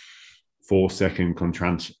 4-second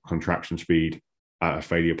contraction speed at a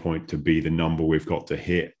failure point to be the number we've got to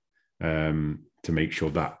hit to make sure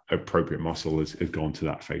that appropriate muscle has gone to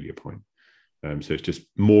that failure point. So it's just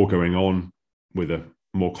more going on with a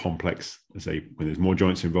more complex, when there's more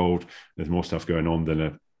joints involved, there's more stuff going on than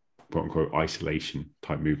a quote unquote isolation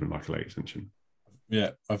type movement like a leg extension.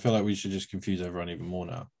 Yeah, I feel like we should just confuse everyone even more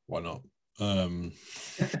now. Why not?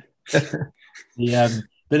 Yeah,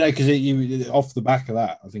 but no, because off the back of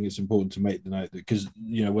that, I think it's important to make the note that, because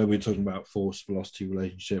when we're talking about force velocity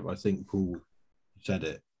relationship, I think Paul said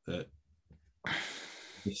it, that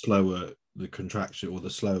the slower the contraction, or the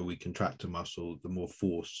slower we contract a muscle, the more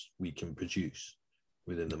force we can produce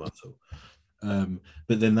within the muscle.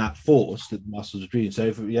 But then that force that the muscles are producing. So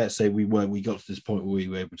if let's say we got to this point where we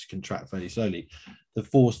were able to contract fairly slowly, the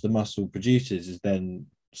force the muscle produces is then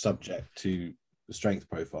subject to the strength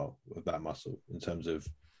profile of that muscle in terms of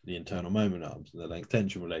the internal moment arms and the length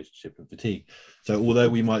tension relationship and fatigue. So although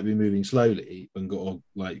we might be moving slowly and got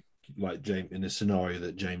like James in the scenario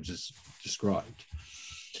that James has described,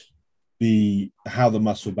 how the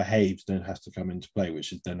muscle behaves then has to come into play,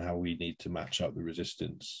 which is then how we need to match up the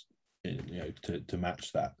resistance to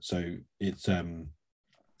match that. So it's and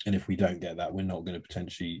if we don't get that, we're not going to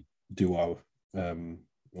potentially do our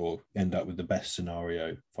or end up with the best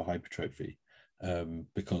scenario for hypertrophy,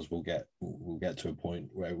 because we'll get to a point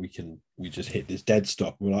where we just hit this dead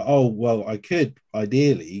stop. We're like, oh well, I could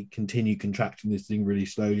ideally continue contracting this thing really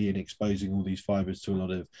slowly and exposing all these fibers to a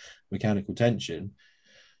lot of mechanical tension,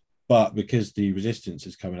 but because the resistance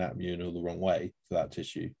is coming at you in all the wrong way for that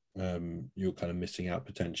tissue, you're kind of missing out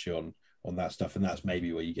potentially on that stuff. And that's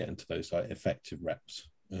maybe where you get into those like effective reps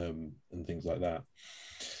and things like that.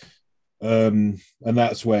 And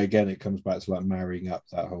that's where, again, it comes back to like marrying up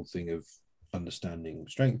that whole thing of understanding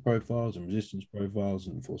strength profiles and resistance profiles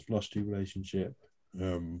and force velocity relationship.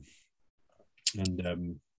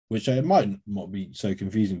 Which it might not be so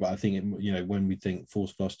confusing, but I think it, when we think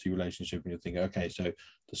force velocity relationship, and you're thinking, okay, so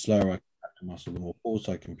the slower I contract a muscle, the more force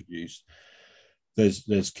I can produce.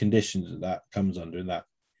 There's conditions that comes under, and that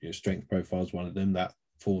strength profile is one of them. That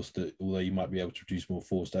force, that although you might be able to produce more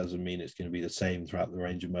force, doesn't mean it's going to be the same throughout the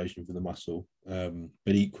range of motion for the muscle.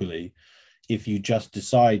 But equally, if you just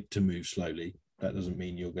decide to move slowly, that doesn't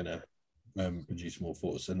mean you're going to produce more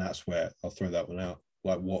force. And that's where I'll throw that one out.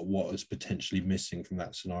 Like what is potentially missing from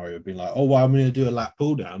that scenario, being like, oh, well, I'm going to do a lat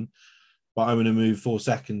pull down, but I'm going to move 4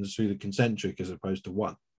 seconds through the concentric as opposed to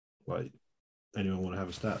 1. Like, anyone want to have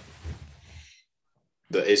a stat?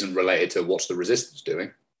 That isn't related to what's the resistance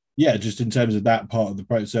doing? Yeah, just in terms of that part of the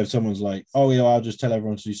process. So if someone's like, oh, yeah, I'll just tell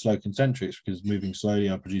everyone to do slow concentrics because moving slowly,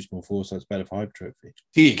 I'll produce more force. That's better for hypertrophy.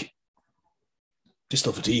 Fatigue.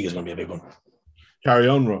 Distal fatigue is going to be a big one. Carry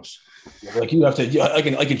on, Ross. Like you have to, I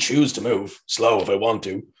can choose to move slow if I want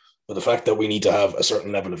to, but the fact that we need to have a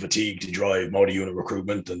certain level of fatigue to drive motor unit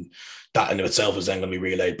recruitment, and that in itself is then going to be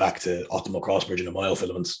relayed back to optimal cross bridging and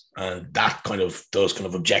myofilaments, and that those kind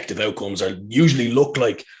of objective outcomes are usually look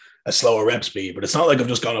like a slower rep speed, but it's not like I've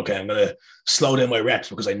just gone, okay, I'm going to slow down my reps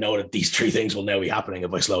because I know that these 3 things will now be happening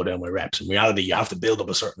if I slow down my reps. In reality, you have to build up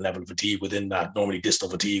a certain level of fatigue within that, normally distal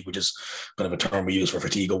fatigue, which is kind of a term we use for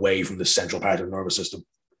fatigue away from the central part of the nervous system.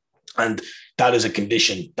 And that is a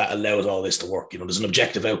condition that allows all this to work. There's an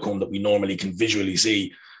objective outcome that we normally can visually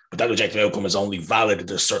see, but that objective outcome is only valid if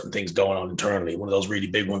there's certain things going on internally. One of those really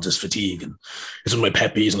big ones is fatigue. And it's one of my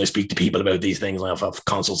pet peeves when I speak to people about these things. I've had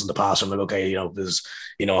consults in the past. I'm like, okay, there's,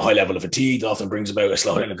 a high level of fatigue that often brings about a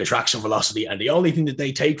slowdown in contraction velocity. And the only thing that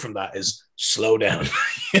they take from that is slow down.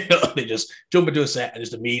 They just jump into a set and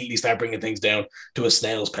just immediately start bringing things down to a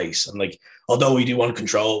snail's pace. And like, although we do want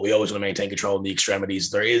control, we always want to maintain control in the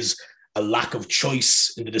extremities. There is a lack of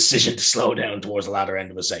choice in the decision to slow down towards the latter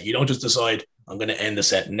end of a set. You don't just decide, I'm going to end the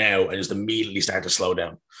set now and just immediately start to slow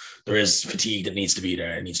down. There is fatigue that needs to be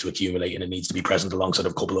there. It needs to accumulate, and it needs to be present alongside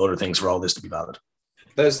a couple of other things for all this to be valid.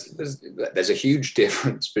 There's a huge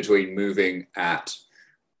difference between moving at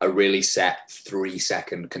a really set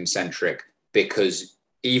 3-second concentric, because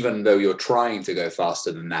even though you're trying to go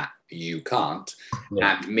faster than that, you can't.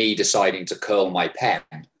 Yeah. And me deciding to curl my pen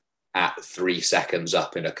at 3 seconds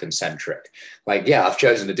up in a concentric. Like, yeah, I've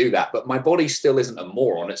chosen to do that, but my body still isn't a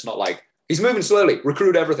moron. It's not like, he's moving slowly,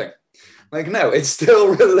 recruit everything. Like, no, it's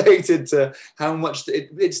still related to how much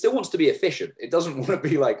it still wants to be efficient. It doesn't want to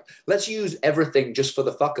be like, let's use everything just for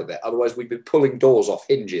the fuck of it. Otherwise, we'd be pulling doors off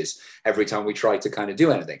hinges every time we try to kind of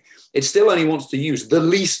do anything. It still only wants to use the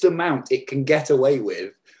least amount it can get away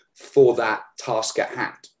with for that task at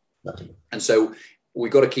hand. Nothing. And so we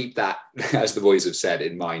got to keep that, as the boys have said,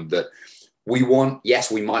 in mind, that we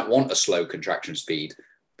might want a slow contraction speed,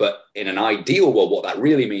 but in an ideal world, what that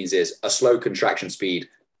really means is a slow contraction speed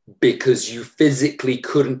because you physically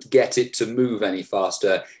couldn't get it to move any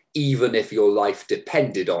faster, even if your life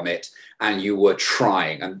depended on it and you were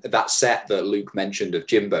trying. And that set that Luke mentioned of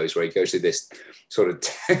Jimbo's, where he goes through this sort of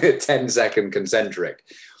 10-second concentric,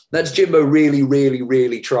 that's Jimbo really, really,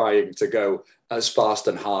 really trying to go as fast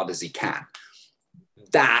and hard as he can.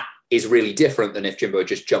 That is really different than if Jimbo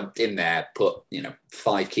just jumped in there, put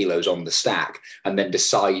 5 kilos on the stack, and then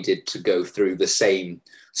decided to go through the same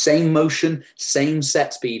motion, same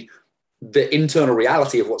set speed. The internal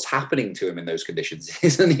reality of what's happening to him in those conditions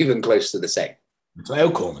isn't even close to the same. It's an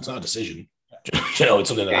outcome. It's not a decision. It's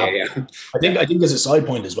something that happens. Yeah. I think as a side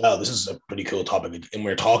point as well, this is a pretty cool topic, and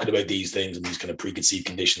we're talking about these things and these kind of preconceived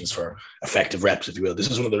conditions for effective reps, if you will. This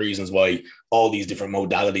is one of the reasons why all these different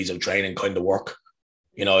modalities of training kind of work.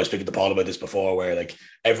 I was speaking to Paul about this before, where like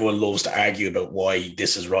everyone loves to argue about why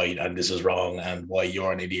this is right and this is wrong and why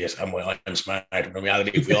you're an idiot and why I'm smart. In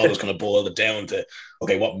reality, if we all just kind of boil it down to,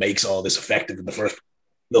 okay, what makes all this effective in the first place,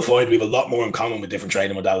 you'll find we have a lot more in common with different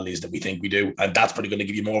training modalities than we think we do. And that's probably going to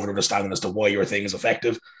give you more of an understanding as to why your thing is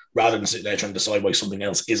effective, rather than sitting there trying to decide why something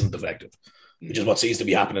else isn't effective. Which is what seems to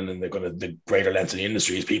be happening in the greater length of the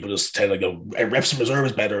industry, is people just tell reps in reserve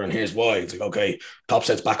is better, and here's why. It's like, okay, top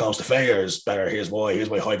sets back offs to failure is better, here's why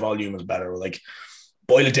high volume is better. Like,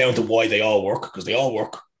 boil it down to why they all work, because they all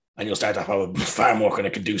work, and you'll start to have a far more kind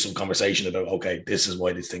of conducive conversation about, okay, this is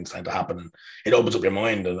why these things tend to happen. And it opens up your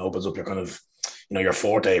mind and opens up your kind of, your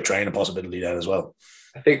forte of training possibility then as well.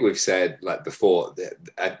 I think we've said, like before,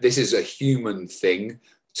 that this is a human thing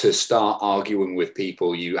to start arguing with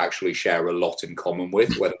people you actually share a lot in common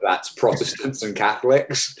with, whether that's Protestants and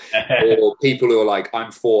Catholics or people who are like,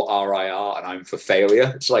 I'm for RIR and I'm for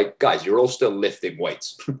failure. It's like, guys, you're all still lifting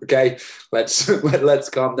weights. Okay, let's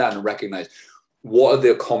calm down and recognize what are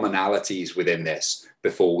the commonalities within this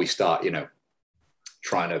before we start,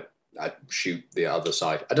 trying to shoot the other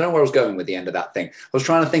side. I don't know where I was going with the end of that thing. I was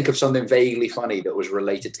trying to think of something vaguely funny that was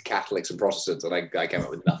related to Catholics and Protestants, and I came up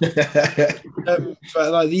with nothing.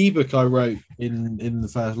 But like the ebook I wrote in the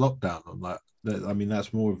first lockdown on that, I mean,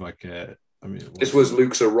 that's more of like a. I mean, this was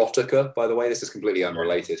Luke's erotica, by the way. This is completely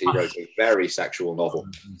unrelated. He wrote a very sexual novel.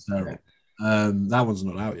 That one's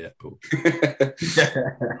not out yet, Paul. It's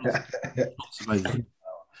amazing.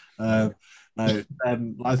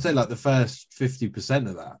 I'd say like the first 50%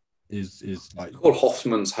 of that is like it's called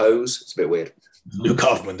Hoffman's Hose. It's a bit weird. Luke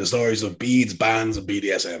Hoffman, the stories of beads, bands, and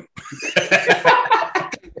BDSM.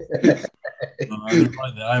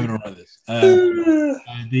 I haven't write this.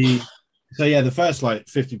 The first like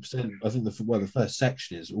 50%, I think the first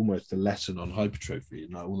section is almost a lesson on hypertrophy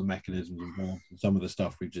and like all the mechanisms involved and some of the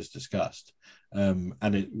stuff we've just discussed. And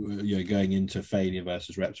it going into failure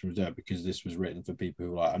versus reps and reserve, because this was written for people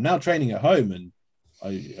who are like, I'm now training at home and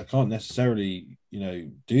I can't necessarily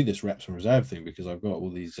do this reps and reserve thing because I've got all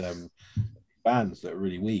these bands that are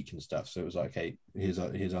really weak and stuff. So it was like, okay, here's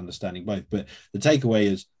understanding both. But the takeaway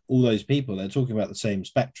is all those people, they're talking about the same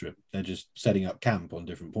spectrum. They're just setting up camp on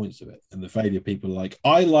different points of it. And the failure people are like,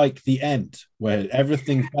 I like the end where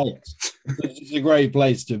everything fails. It's a great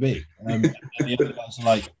place to be. And the other guys are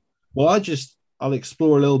like, well, I'll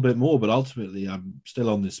explore a little bit more, but ultimately I'm still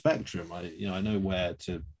on this spectrum. I know where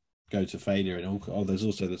to go to failure, and there's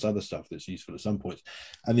also this other stuff that's useful at some points.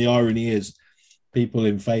 And the irony is people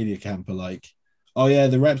in failure camp are like, oh yeah,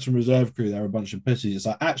 the reps and reserve crew, they're a bunch of pussies. It's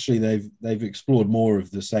like, actually they've explored more of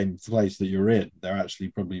the same place that you're in. They're actually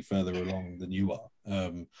probably further along than you are.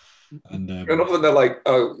 And often they're like,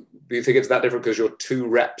 oh, do you think it's that different because you're 2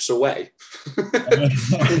 reps away? But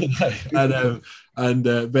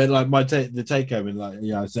like the take home, and like,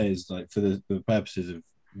 yeah, I say is like for the purposes of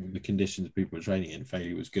the conditions people are training in,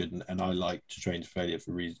 failure was good, and I like to train to failure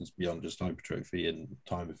for reasons beyond just hypertrophy and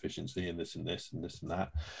time efficiency and this and this and this and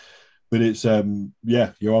that. But it's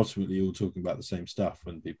you're ultimately all talking about the same stuff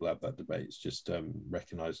when people have that debate. It's just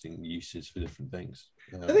recognizing uses for different things.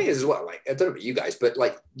 The thing is as well, like, I don't know about you guys, but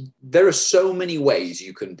like there are so many ways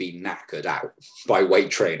you can be knackered out by weight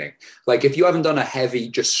training. Like if you haven't done a heavy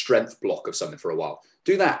just strength block of something for a while,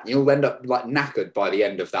 do that. You'll end up like knackered by the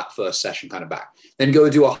end of that first session kind of back. Then go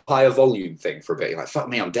do a higher volume thing for a bit. You're like, fuck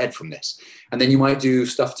me, I'm dead from this. And then you might do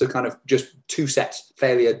stuff to kind of just 2 sets,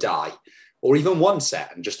 failure, die. Or even 1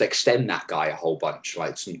 set and just extend that guy a whole bunch,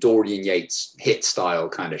 like some Dorian Yates hit style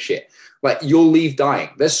kind of shit. Like you'll leave dying.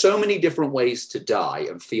 There's so many different ways to die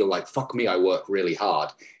and feel like, fuck me, I work really hard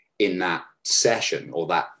in that session or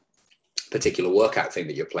that particular workout thing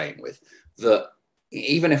that you're playing with, that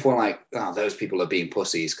even if we're like, oh, those people are being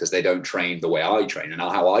pussies because they don't train the way I train and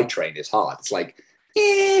how I train is hard. It's like,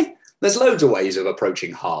 there's loads of ways of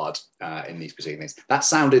approaching hard in these particular things. That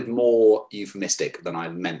sounded more euphemistic than I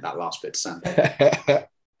meant that last bit to sound.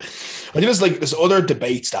 I think there's other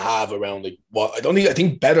debates to have around like what I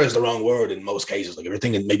think better is the wrong word in most cases. Like if you're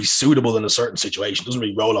thinking maybe suitable in a certain situation, doesn't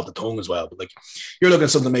really roll off the tongue as well. But like you're looking at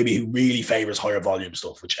something maybe who really favors higher volume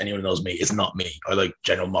stuff, which anyone who knows me is not me. I like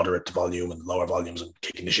general moderate to volume and lower volumes and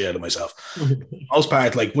kicking the shit out of myself. For the most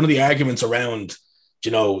part, like one of the arguments around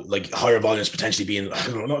like higher volumes potentially being, I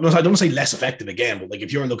don't want to say less effective again, but like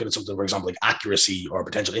if you're looking at something, for example, like accuracy or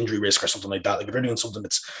potential injury risk or something like that, like if you're doing something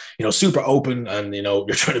that's, super open and, you're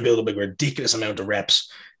trying to build a big ridiculous amount of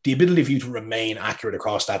reps, the ability for you to remain accurate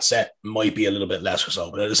across that set might be a little bit less or so.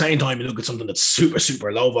 But at the same time, you look at something that's super,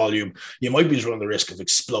 super low volume, you might be just running the risk of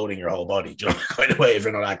exploding your whole body, kind of way if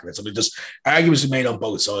you're not accurate. So there's arguments made on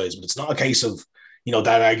both sides, but it's not a case of,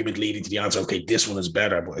 that argument leading to the answer, okay, this one is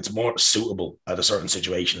better, but it's more suitable at a certain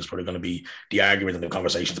situation is probably going to be the argument and the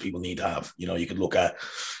conversations people need to have. You could look at,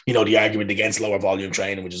 the argument against lower volume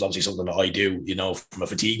training, which is obviously something that I do, from a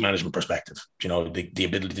fatigue management perspective. The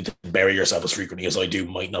ability to bury yourself as frequently as I do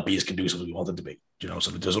might not be as conducive as we want it to be.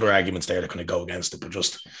 So there's other arguments there that kind of go against it, but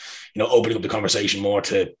just, opening up the conversation more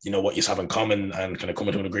to, what you have in common and kind of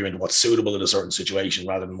coming to an agreement of what's suitable in a certain situation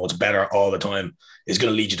rather than what's better all the time is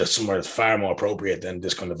going to lead you to somewhere that's far more appropriate than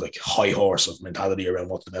this kind of like high horse of mentality around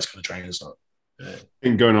what's the best kind of training style.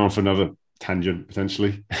 And going on for another tangent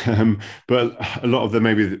potentially, but a lot of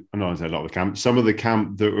them, some of the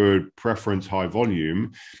camp that would preference high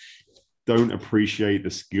volume don't appreciate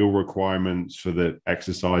the skill requirements for the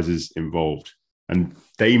exercises involved. And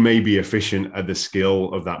they may be efficient at the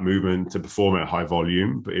skill of that movement to perform at high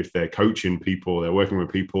volume. But if they're coaching people, they're working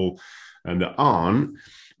with people and that aren't,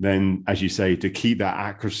 then, as you say, to keep that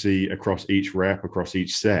accuracy across each rep, across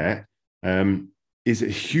each set, is a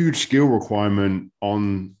huge skill requirement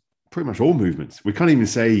on pretty much all movements. We can't even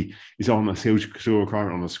say it's on a skill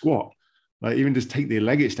requirement on a squat. Like, even just take the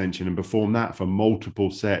leg extension and perform that for multiple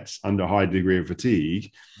sets under a high degree of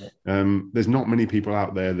fatigue. There's not many people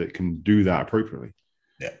out there that can do that appropriately.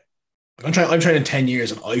 Yeah. I'm training 10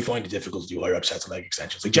 years and I find it difficult to do high rep sets of leg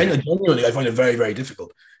extensions. Like, genuinely, I find it very, very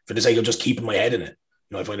difficult for the sake of just keeping my head in it.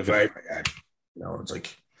 You know, I find it very, very hard. You know, it's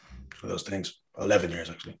like one of those things. 11 years,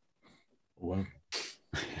 actually. Wow.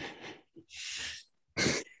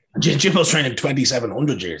 Jimbo's training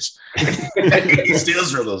 2,700 years. He still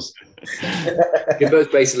struggles. Jimbo's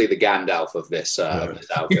basically the Gandalf of this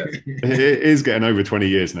outfit. It is getting over 20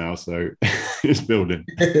 years now, so it's building.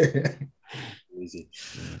 Easy.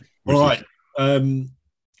 All right. I mean,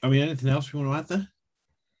 anything else we want to add there?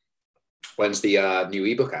 When's the new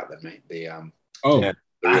ebook out then, mate? The really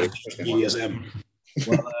interesting one. GSM.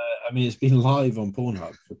 Well, I mean, it's been live on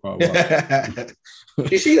Pornhub for quite a while.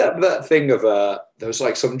 Did you see that thing of there was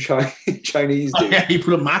like some Chinese dude? He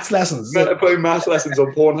put up maths lessons. Putting maths lessons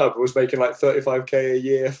on Pornhub, was making like 35k a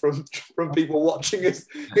year from people watching it.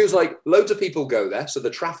 He was like, loads of people go there, so the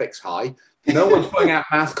traffic's high. No one's putting out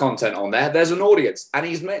math content on there. There's an audience, and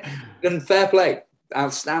he's made fair play,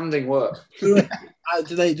 outstanding work.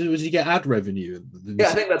 Was he get ad revenue? Yeah,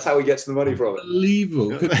 I think that's how he gets the money from it.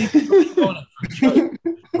 Unbelievable. Could people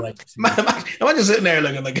Imagine sitting there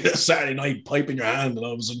looking like a Saturday night pipe in your hand, and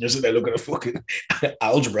all of a sudden you're sitting there looking at fucking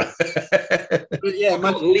algebra. But yeah,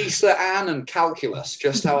 imagine Lisa Ann and calculus,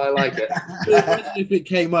 just how I like it. Imagine if it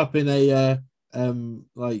came up in a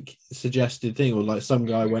like suggested thing, or like some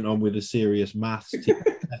guy went on with a serious maths teacher,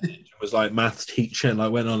 was like maths teacher, and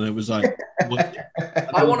like went on and it was like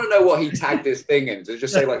I want to know what he tagged his thing in, to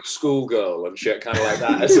just say like schoolgirl and shit, kind of like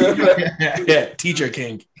that. Yeah, teacher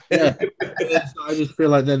king. Yeah. I just feel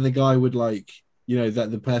like then the guy would like, you know,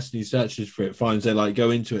 that the person who searches for it finds they like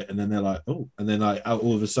go into it and then they're like, oh, and then like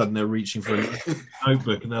all of a sudden they're reaching for a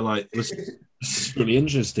notebook and they're like, this is really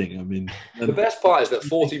interesting. I mean, the best part is that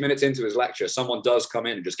 40 minutes into his lecture, someone does come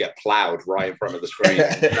in and just get plowed right in front of the screen.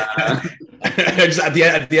 Just at the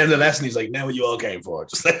end of the lesson, he's like, now what you all came for.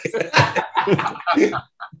 Just like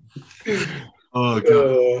oh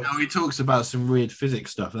god! Now he talks about some weird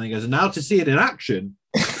physics stuff, and then he goes, "Now to see it in action."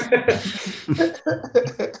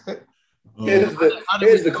 Here's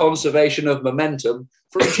the conservation of momentum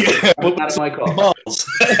from out of my car.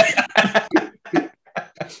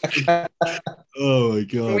 Oh my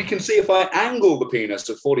god! We can see if I angle the penis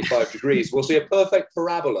at 45 degrees, we'll see a perfect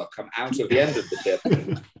parabola come out of the end of the tip.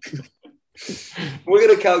 We're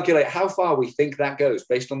going to calculate how far we think that goes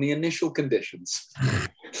based on the initial conditions.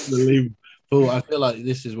 Paul, I feel like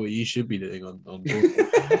this is what you should be doing on board.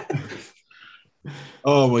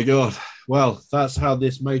 Oh my god. Well, that's how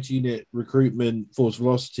this motor unit recruitment, force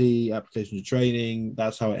velocity, application to training,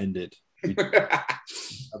 that's how it ended.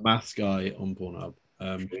 A maths guy on Pornhub.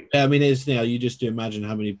 Yeah, I mean, it's, you know, you just do imagine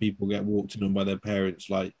how many people get walked in on by their parents,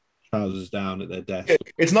 like trousers down at their desk.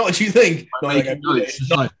 It's not what you think.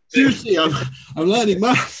 Seriously, I'm learning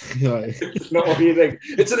maths. It's not what you think.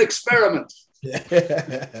 It's an experiment.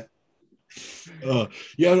 Oh,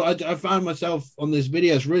 yeah, I found myself on this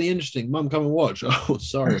video. It's really interesting. Mum, come and watch. Oh,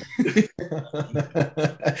 sorry. I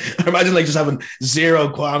imagine like just having zero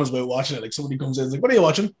qualms about watching it. Like somebody comes in, like, "What are you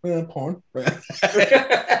watching?" Porn. Well,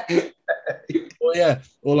 yeah,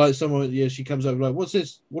 or like someone, yeah, she comes up like, "What's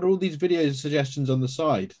this? What are all these video suggestions on the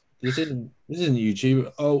side? This isn't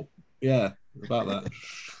YouTube." Oh, yeah, about that.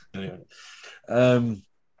 Anyway,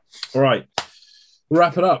 all right,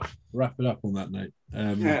 wrap it up on that note.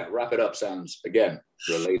 Yeah, wrap it up sounds again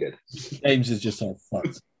related. James is just like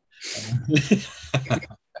fucked.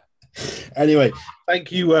 Anyway, thank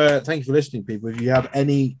you for listening, people. If you have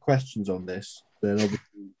any questions on this, then obviously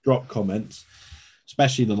drop comments,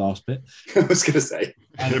 especially the last bit. I was going to say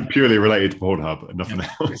purely related to Pornhub and nothing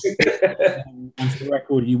else. And for the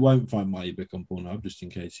record, you won't find my ebook on Pornhub, just in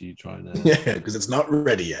case you try and yeah, because it's not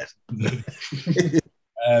ready yet.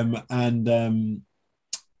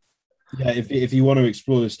 Yeah, if you want to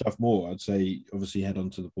explore this stuff more, I'd say obviously head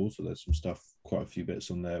onto the portal. There's some stuff, quite a few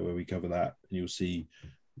bits on there where we cover that, and you'll see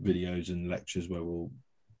videos and lectures where we'll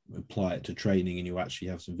apply it to training, and you'll actually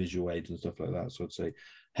have some visual aids and stuff like that. So I'd say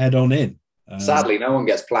head on in. Sadly, no one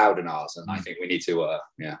gets ploughed in ours, and I think we need to.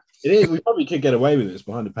 Yeah, it is. We probably could get away with it. It's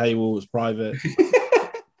behind a paywall. It's private.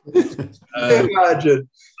 Imagine.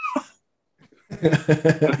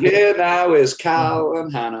 And here now is Cal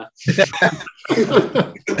and Hannah.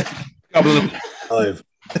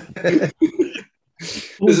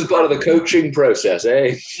 This is part of the coaching process, eh?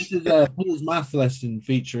 This is Paul's math lesson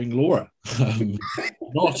featuring Laura.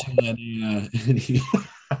 Not any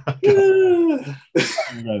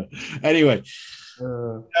anyway,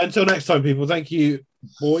 until next time, people, thank you,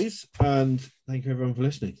 boys, and thank you everyone for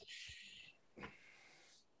listening.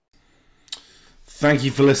 Thank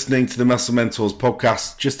you for listening to the Muscle Mentors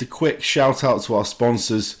podcast. Just a quick shout out to our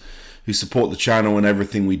sponsors who support the channel and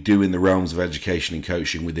everything we do in the realms of education and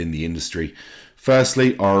coaching within the industry.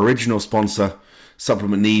 Firstly, our original sponsor,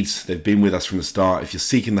 Supplement Needs. They've been with us from the start. If you're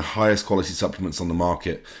seeking the highest quality supplements on the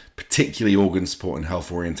market, particularly organ support and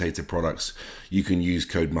health orientated products, you can use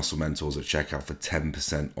code Muscle Mentors at checkout for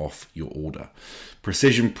 10% off your order.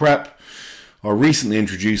 Precision Prep, our recently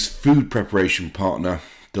introduced food preparation partner,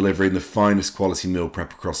 delivering the finest quality meal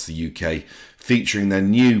prep across the UK, featuring their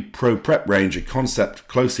new Pro Prep range, a concept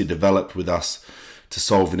closely developed with us to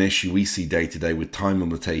solve an issue we see day to day with time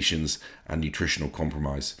limitations and nutritional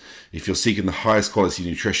compromise. If you're seeking the highest quality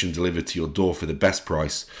nutrition delivered to your door for the best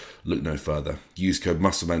price, look no further. Use code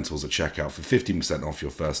MuscleMentals at checkout for 15% off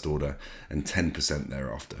your first order and 10%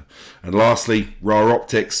 thereafter. And lastly, Ra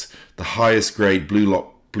Optics, the highest grade blue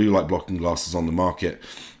light blocking glasses on the market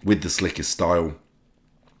with the slickest style.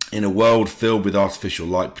 In a world filled with artificial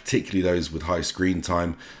light, particularly those with high screen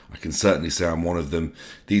time, I can certainly say I'm one of them.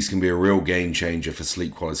 These can be a real game changer for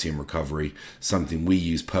sleep quality and recovery, something we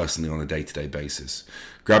use personally on a day-to-day basis.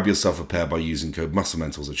 Grab yourself a pair by using code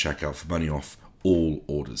MuscleMentals at checkout for money off all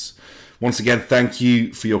orders. Once again, thank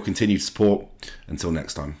you for your continued support. Until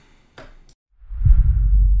next time.